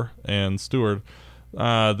Shore and Stewart,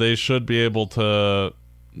 they should be able to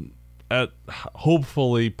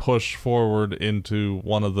hopefully push forward into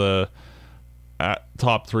one of the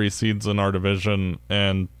top 3 seeds in our division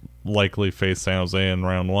and likely face San Jose in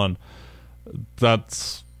round 1.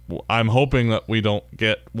 I'm hoping that we don't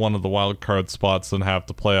get one of the wild card spots and have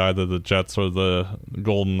to play either the Jets or the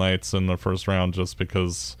Golden Knights in the first round, just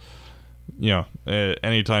because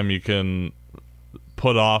anytime you can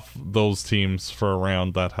put off those teams for a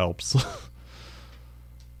round, that helps.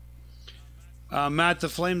 Matt, the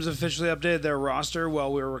Flames officially updated their roster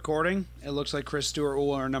while we were recording. It looks like Chris Stewart will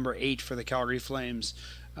wear number 8 for the Calgary Flames.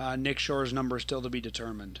 Nick Shore's number is still to be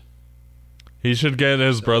determined. He should get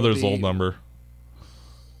his brother's old number.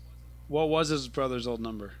 What was his brother's old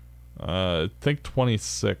number? I think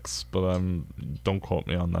 26, but don't quote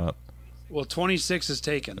me on that. Well, 26 is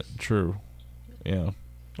taken. True. Yeah.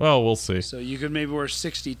 Well, we'll see. So you could maybe wear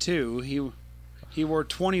 62. He wore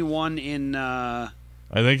 21 in...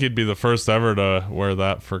 I think he'd be the first ever to wear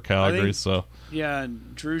that for Calgary. Yeah,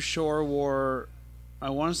 Drew Shore wore, I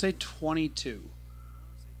want to say 22,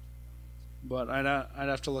 but I'd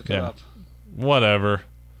have to look it up. Whatever.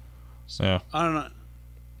 So, yeah, I don't know.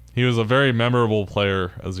 He was a very memorable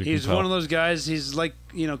player, as you can tell. He's one of those guys. He's like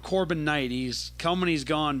Corbin Knight. He's come and he's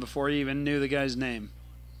gone before you even knew the guy's name.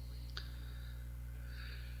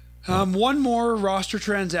 One more roster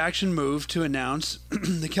transaction move to announce.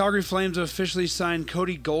 The Calgary Flames have officially signed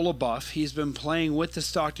Cody Golobuff. He's been playing with the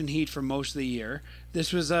Stockton Heat for most of the year.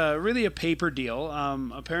 This was really a paper deal.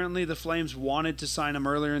 Apparently the Flames wanted to sign him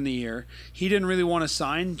earlier in the year. He didn't really want to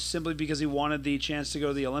sign simply because he wanted the chance to go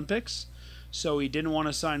to the Olympics. So he didn't want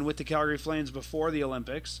to sign with the Calgary Flames before the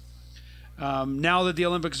Olympics. Now that the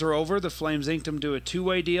Olympics are over, the Flames inked him to a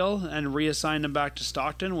 2-way deal and reassigned him back to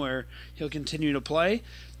Stockton, where he'll continue to play.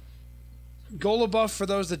 Golobuff, for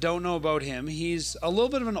those that don't know about him, he's a little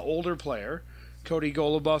bit of an older player. Cody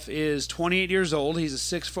Golobuff is 28 years old. He's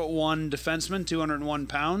a 6'1" defenseman, 201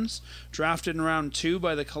 pounds, drafted in round 2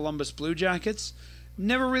 by the Columbus Blue Jackets.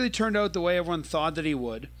 Never really turned out the way everyone thought that he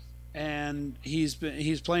would, and he's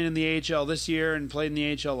playing in the AHL this year and played in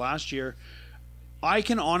the AHL last year. I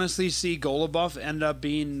can honestly see Golobuff end up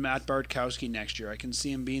being Matt Bartkowski next year. I can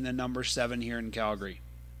see him being the number 7 here in Calgary.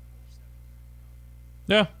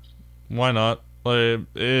 Yeah. Why not? Like,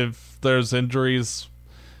 if there's injuries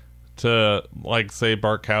to, like, say,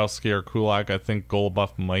 Bartkowski or Kulak, I think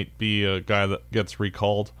Golobuff might be a guy that gets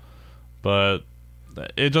recalled. But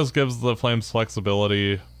it just gives the Flames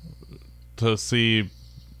flexibility to see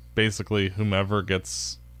basically whomever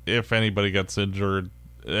gets, if anybody gets injured.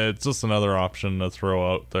 It's just another option to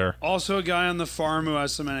throw out there. Also a guy on the farm who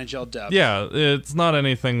has some NHL depth. Yeah, it's not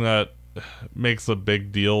anything that makes a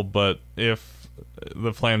big deal, but if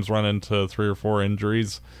the Flames run into 3 or 4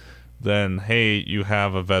 injuries, then hey, you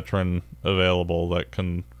have a veteran available that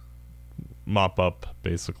can mop up,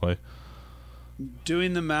 basically.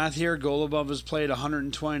 Doing the math here, Golubov has played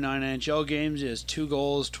 129 NHL games. He has 2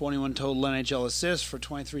 goals, 21 total NHL assists for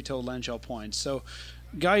 23 total NHL points. So,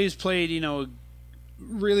 guy who's played,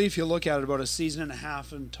 really, if you look at it, about a season and a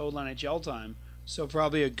half in total NHL time. So,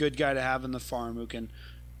 probably a good guy to have in the farm who can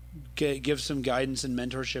give some guidance and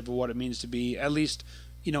mentorship of what it means to be at least,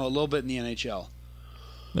 a little bit in the NHL.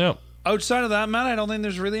 Yeah. Outside of that, Matt, I don't think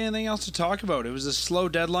there's really anything else to talk about. It was a slow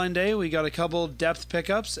deadline day. We got a couple depth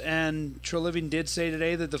pickups, and Treliving did say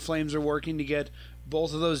today that the Flames are working to get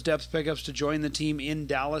both of those depth pickups to join the team in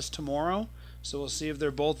Dallas tomorrow. So we'll see if they're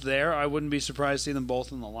both there. I wouldn't be surprised to see them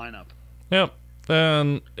both in the lineup. Yep.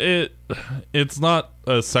 And it's not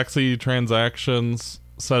a sexy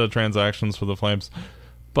set of transactions for the Flames.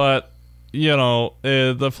 But,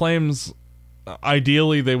 the Flames,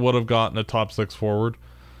 ideally they would have gotten a top 6 forward.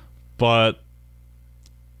 But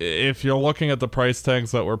if you're looking at the price tags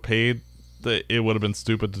that were paid, it would have been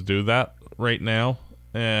stupid to do that right now.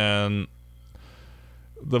 And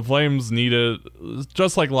the Flames needed,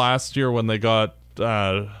 just like last year when they got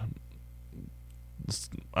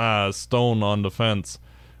Stone on defense,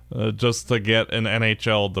 just to get an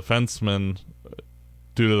NHL defenseman,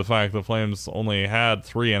 due to the fact the Flames only had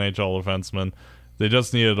 3 NHL defensemen. They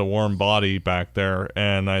just needed a warm body back there,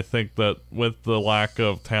 and I think that with the lack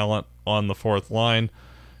of talent on the fourth line,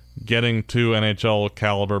 getting 2 NHL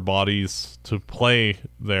caliber bodies to play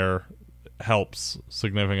there helps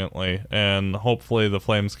significantly, and hopefully the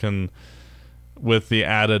Flames can, with the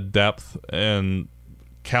added depth and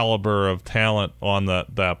caliber of talent on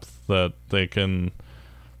that depth, that they can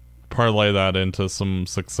parlay that into some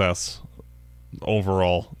success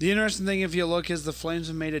overall. The interesting thing, if you look, is the Flames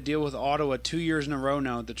have made a deal with Ottawa 2 years in a row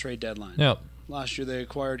now at the trade deadline. Yep. Last year they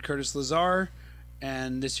acquired Curtis Lazar,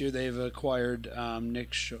 and this year they've acquired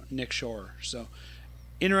Nick Shore. So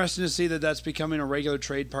interesting to see that that's becoming a regular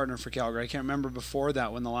trade partner for Calgary. I can't remember before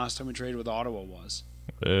that when the last time we traded with Ottawa was.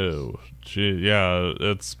 Oh, gee, yeah,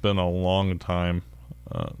 it's been a long time.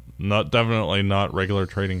 Definitely not regular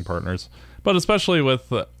trading partners. But especially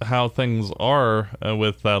with how things are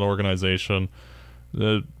with that organization,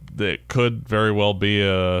 it could very well be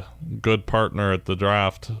a good partner at the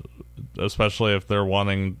draft, especially if they're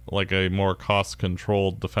wanting like a more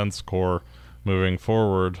cost-controlled defense core moving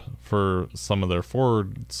forward for some of their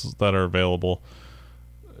forwards that are available.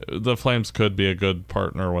 The Flames could be a good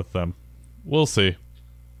partner with them. We'll see.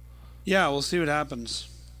 Yeah, we'll see what happens.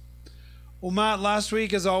 Well, Matt, last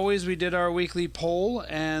week, as always, we did our weekly poll,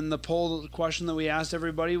 and the poll question that we asked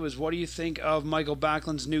everybody was, what do you think of Michael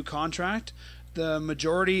Backlund's new contract? The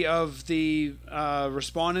majority of the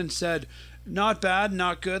respondents said, not bad,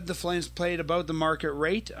 not good. The Flames played about the market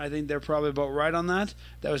rate. I think they're probably about right on that.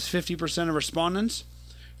 That was 50% of respondents.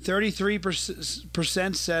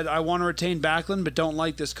 33% said, I want to retain Backlund but don't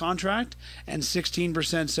like this contract. And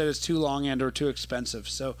 16% said it's too long and or too expensive.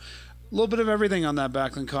 So a little bit of everything on that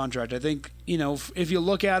Backlund contract. I think, if you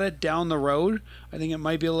look at it down the road, I think it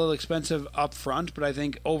might be a little expensive up front, but I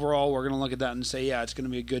think overall we're going to look at that and say, yeah, it's going to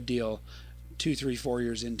be a good deal 2, 3, 4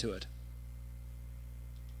 years into it.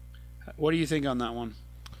 What do you think on that one?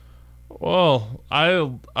 Well,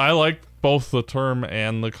 I like both the term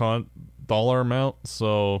and the dollar amount,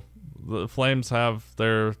 so the Flames have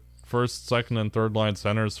their first, second, and third line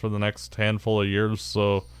centers for the next handful of years,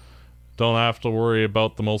 so don't have to worry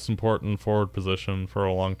about the most important forward position for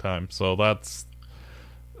a long time. So that's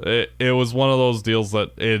it. It was one of those deals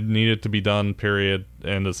that it needed to be done, period,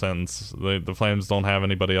 end of sentence. The Flames don't have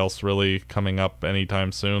anybody else really coming up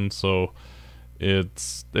anytime soon, so it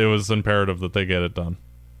was imperative that they get it done.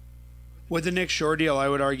 With the Nick Shore deal, I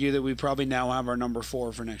would argue that we probably now have our number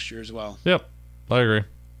 4 for next year as well. Yep, I agree.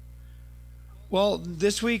 Well,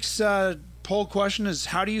 this week's poll question is,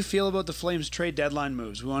 how do you feel about the Flames trade deadline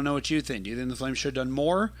moves? We want to know what you think. Do you think the Flames should have done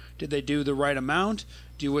more? Did they do the right amount?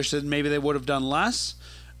 Do you wish that maybe they would have done less?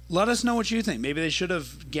 Let us know what you think. Maybe they should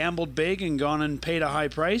have gambled big and gone and paid a high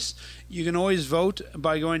price. You can always vote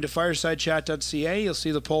by going to firesidechat.ca. You'll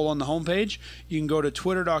see the poll on the homepage. You can go to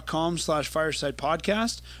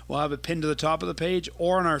twitter.com/firesidepodcast. We'll have it pinned to the top of the page,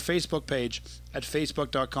 or on our Facebook page at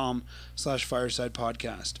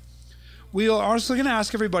facebook.com/firesidepodcast. We are also going to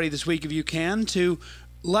ask everybody this week, if you can, to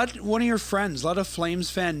let one of your friends, let a Flames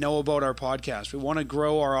fan know about our podcast. We want to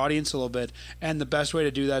grow our audience a little bit, and the best way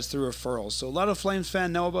to do that is through referrals. So let a Flames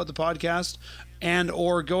fan know about the podcast, and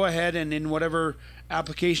or go ahead and in whatever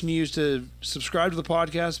application you use to subscribe to the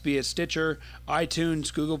podcast, be it Stitcher,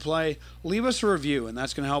 iTunes, Google Play, leave us a review, and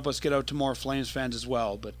that's going to help us get out to more Flames fans as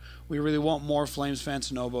well. But we really want more Flames fans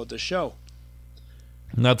to know about this show.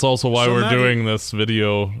 And that's also why So, we're Matty- doing this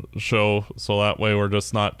video show, so that way we're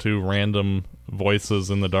just not two random voices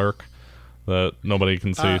in the dark that nobody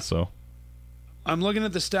can see. So I'm looking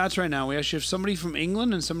at the stats right now. We actually have somebody from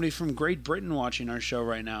England and somebody from Great Britain watching our show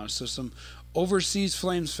right now. So some overseas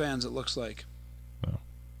Flames fans, it looks like. Yeah.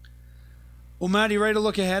 Well, Matt, you ready to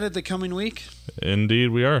look ahead at the coming week? Indeed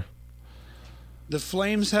we are. The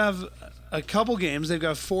Flames have a couple games. They've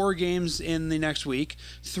got 4 games in the next week,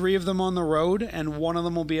 3 of them on the road, and 1 of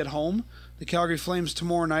them will be at home. The Calgary Flames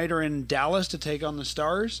tomorrow night are in Dallas to take on the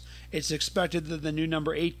Stars. It's expected that the new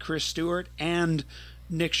number 8, Chris Stewart, and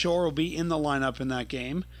Nick Shore will be in the lineup in that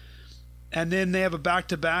game. And then they have a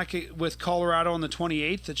back-to-back with Colorado on the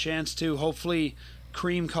 28th, a chance to hopefully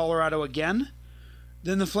cream Colorado again.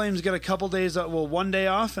 Then the Flames get a couple days, 1 day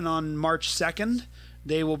off, and on March 2nd,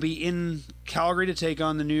 they will be in Calgary to take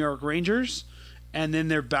on the New York Rangers, and then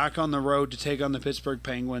they're back on the road to take on the Pittsburgh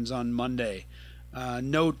Penguins on Monday.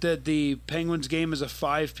 Note that the Penguins game is a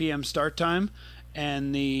 5 p.m. start time,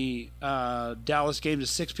 and the Dallas game is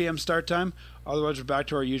a 6 p.m. start time. Otherwise, we're back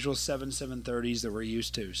to our usual 7:30s that we're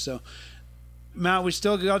used to. So, Matt, we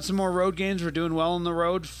still got some more road games. We're doing well on the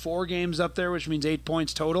road. 4 games up there, which means 8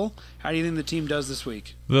 points total. How do you think the team does this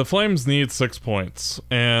week? The Flames need 6 points,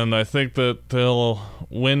 and I think that they'll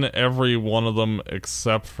win every one of them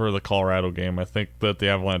except for the Colorado game. I think that the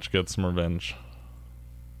Avalanche get some revenge.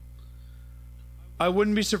 I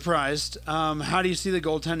wouldn't be surprised. How do you see the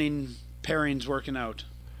goaltending pairings working out?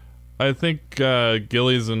 I think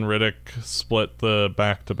Gillies and Riddick split the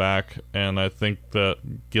back-to-back, and I think that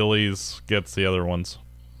Gillies gets the other ones.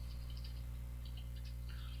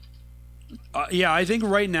 Yeah, I think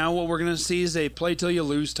right now what we're going to see is a play till you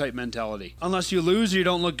lose type mentality. Unless you lose, you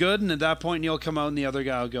don't look good, and at that point you'll come out and the other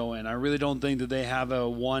guy will go in. I really don't think that they have a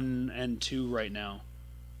 1 and 2 right now.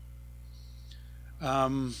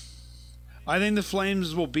 I think the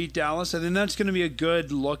Flames will beat Dallas. I think that's going to be a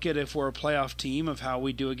good look at if we're a playoff team of how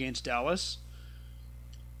we do against Dallas.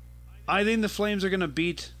 I think the Flames are going to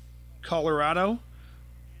beat Colorado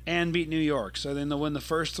and beat New York. So I think they'll win the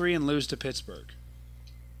first 3 and lose to Pittsburgh.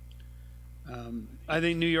 I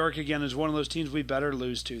think New York, again, is one of those teams we better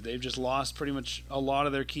lose to. They've just lost pretty much a lot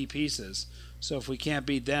of their key pieces. So if we can't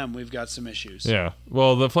beat them, we've got some issues. Yeah.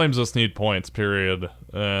 Well, the Flames just need points, period.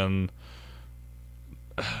 And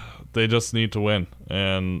they just need to win.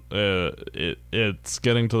 And it's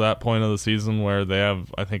getting to that point of the season where they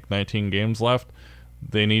have, I think, 19 games left.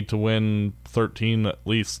 They need to win 13 at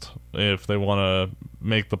least if they want to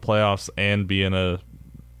make the playoffs and be in a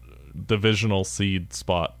divisional seed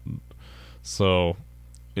spot. So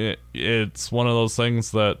it's one of those things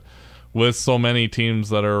that with so many teams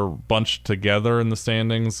that are bunched together in the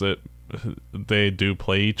standings, they do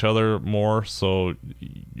play each other more. So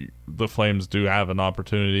the Flames do have an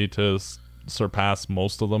opportunity to surpass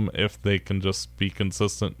most of them if they can just be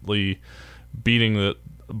consistently beating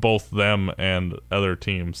both them and other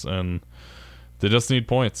teams. And they just need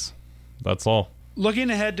points. That's all. Looking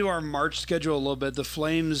ahead to our March schedule a little bit, the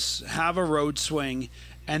Flames have a road swing,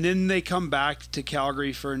 and then they come back to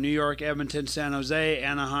Calgary for New York, Edmonton, San Jose,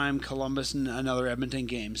 Anaheim, Columbus, and another Edmonton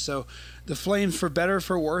game. So the Flames, for better or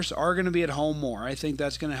for worse, are going to be at home more. I think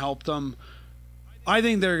that's going to help them. I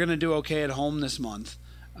think they're going to do okay at home this month.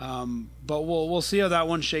 But we'll see how that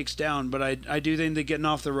one shakes down. But I do think they're getting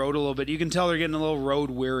off the road a little bit. You can tell they're getting a little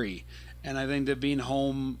road weary. And I think that being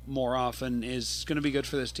home more often is going to be good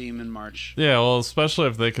for this team in March. Yeah, well, especially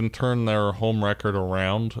if they can turn their home record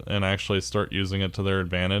around and actually start using it to their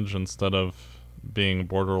advantage instead of being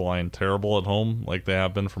borderline terrible at home like they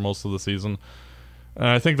have been for most of the season. And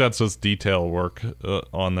I think that's just detail work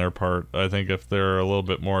on their part. I think if they're a little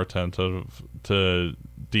bit more attentive to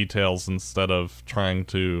details instead of trying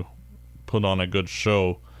to put on a good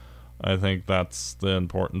show, I think that's the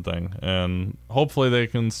important thing. And hopefully they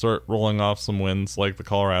can start rolling off some wins like the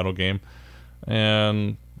Colorado game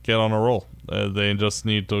and get on a roll. They just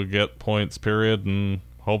need to get points, period. And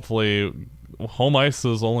hopefully home ice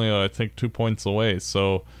is only, I think, 2 points away.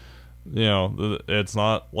 So, you know, it's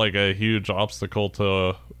not like a huge obstacle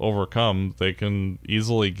to overcome. They can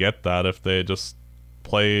easily get that if they just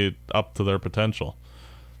play up to their potential.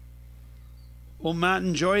 Well, Matt,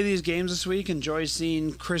 enjoy these games this week. Enjoy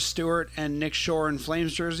seeing Chris Stewart and Nick Shore in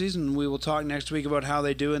Flames jerseys, and we will talk next week about how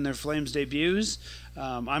they do in their Flames debuts.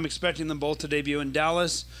 I'm expecting them both to debut in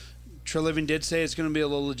Dallas. Treliving did say it's going to be a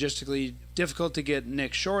little logistically difficult to get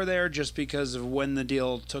Nick Shore there just because of when the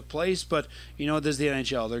deal took place, but you know, this is the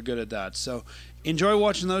NHL. They're good at that. So enjoy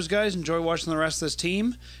watching those guys. Enjoy watching the rest of this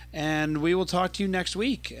team, and we will talk to you next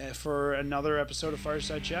week for another episode of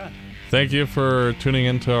Fireside Chat. Thank you for tuning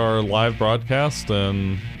into our live broadcast,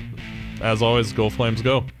 and as always, go Flames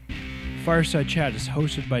go. Fireside Chat is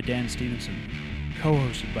hosted by Dan Stevenson,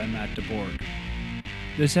 co-hosted by Matt DeBorg.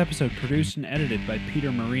 This episode produced and edited by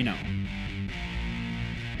Peter Marino.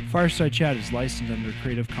 Fireside Chat is licensed under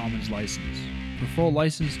Creative Commons license. For full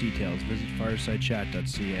license details, visit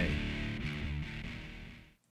firesidechat.ca.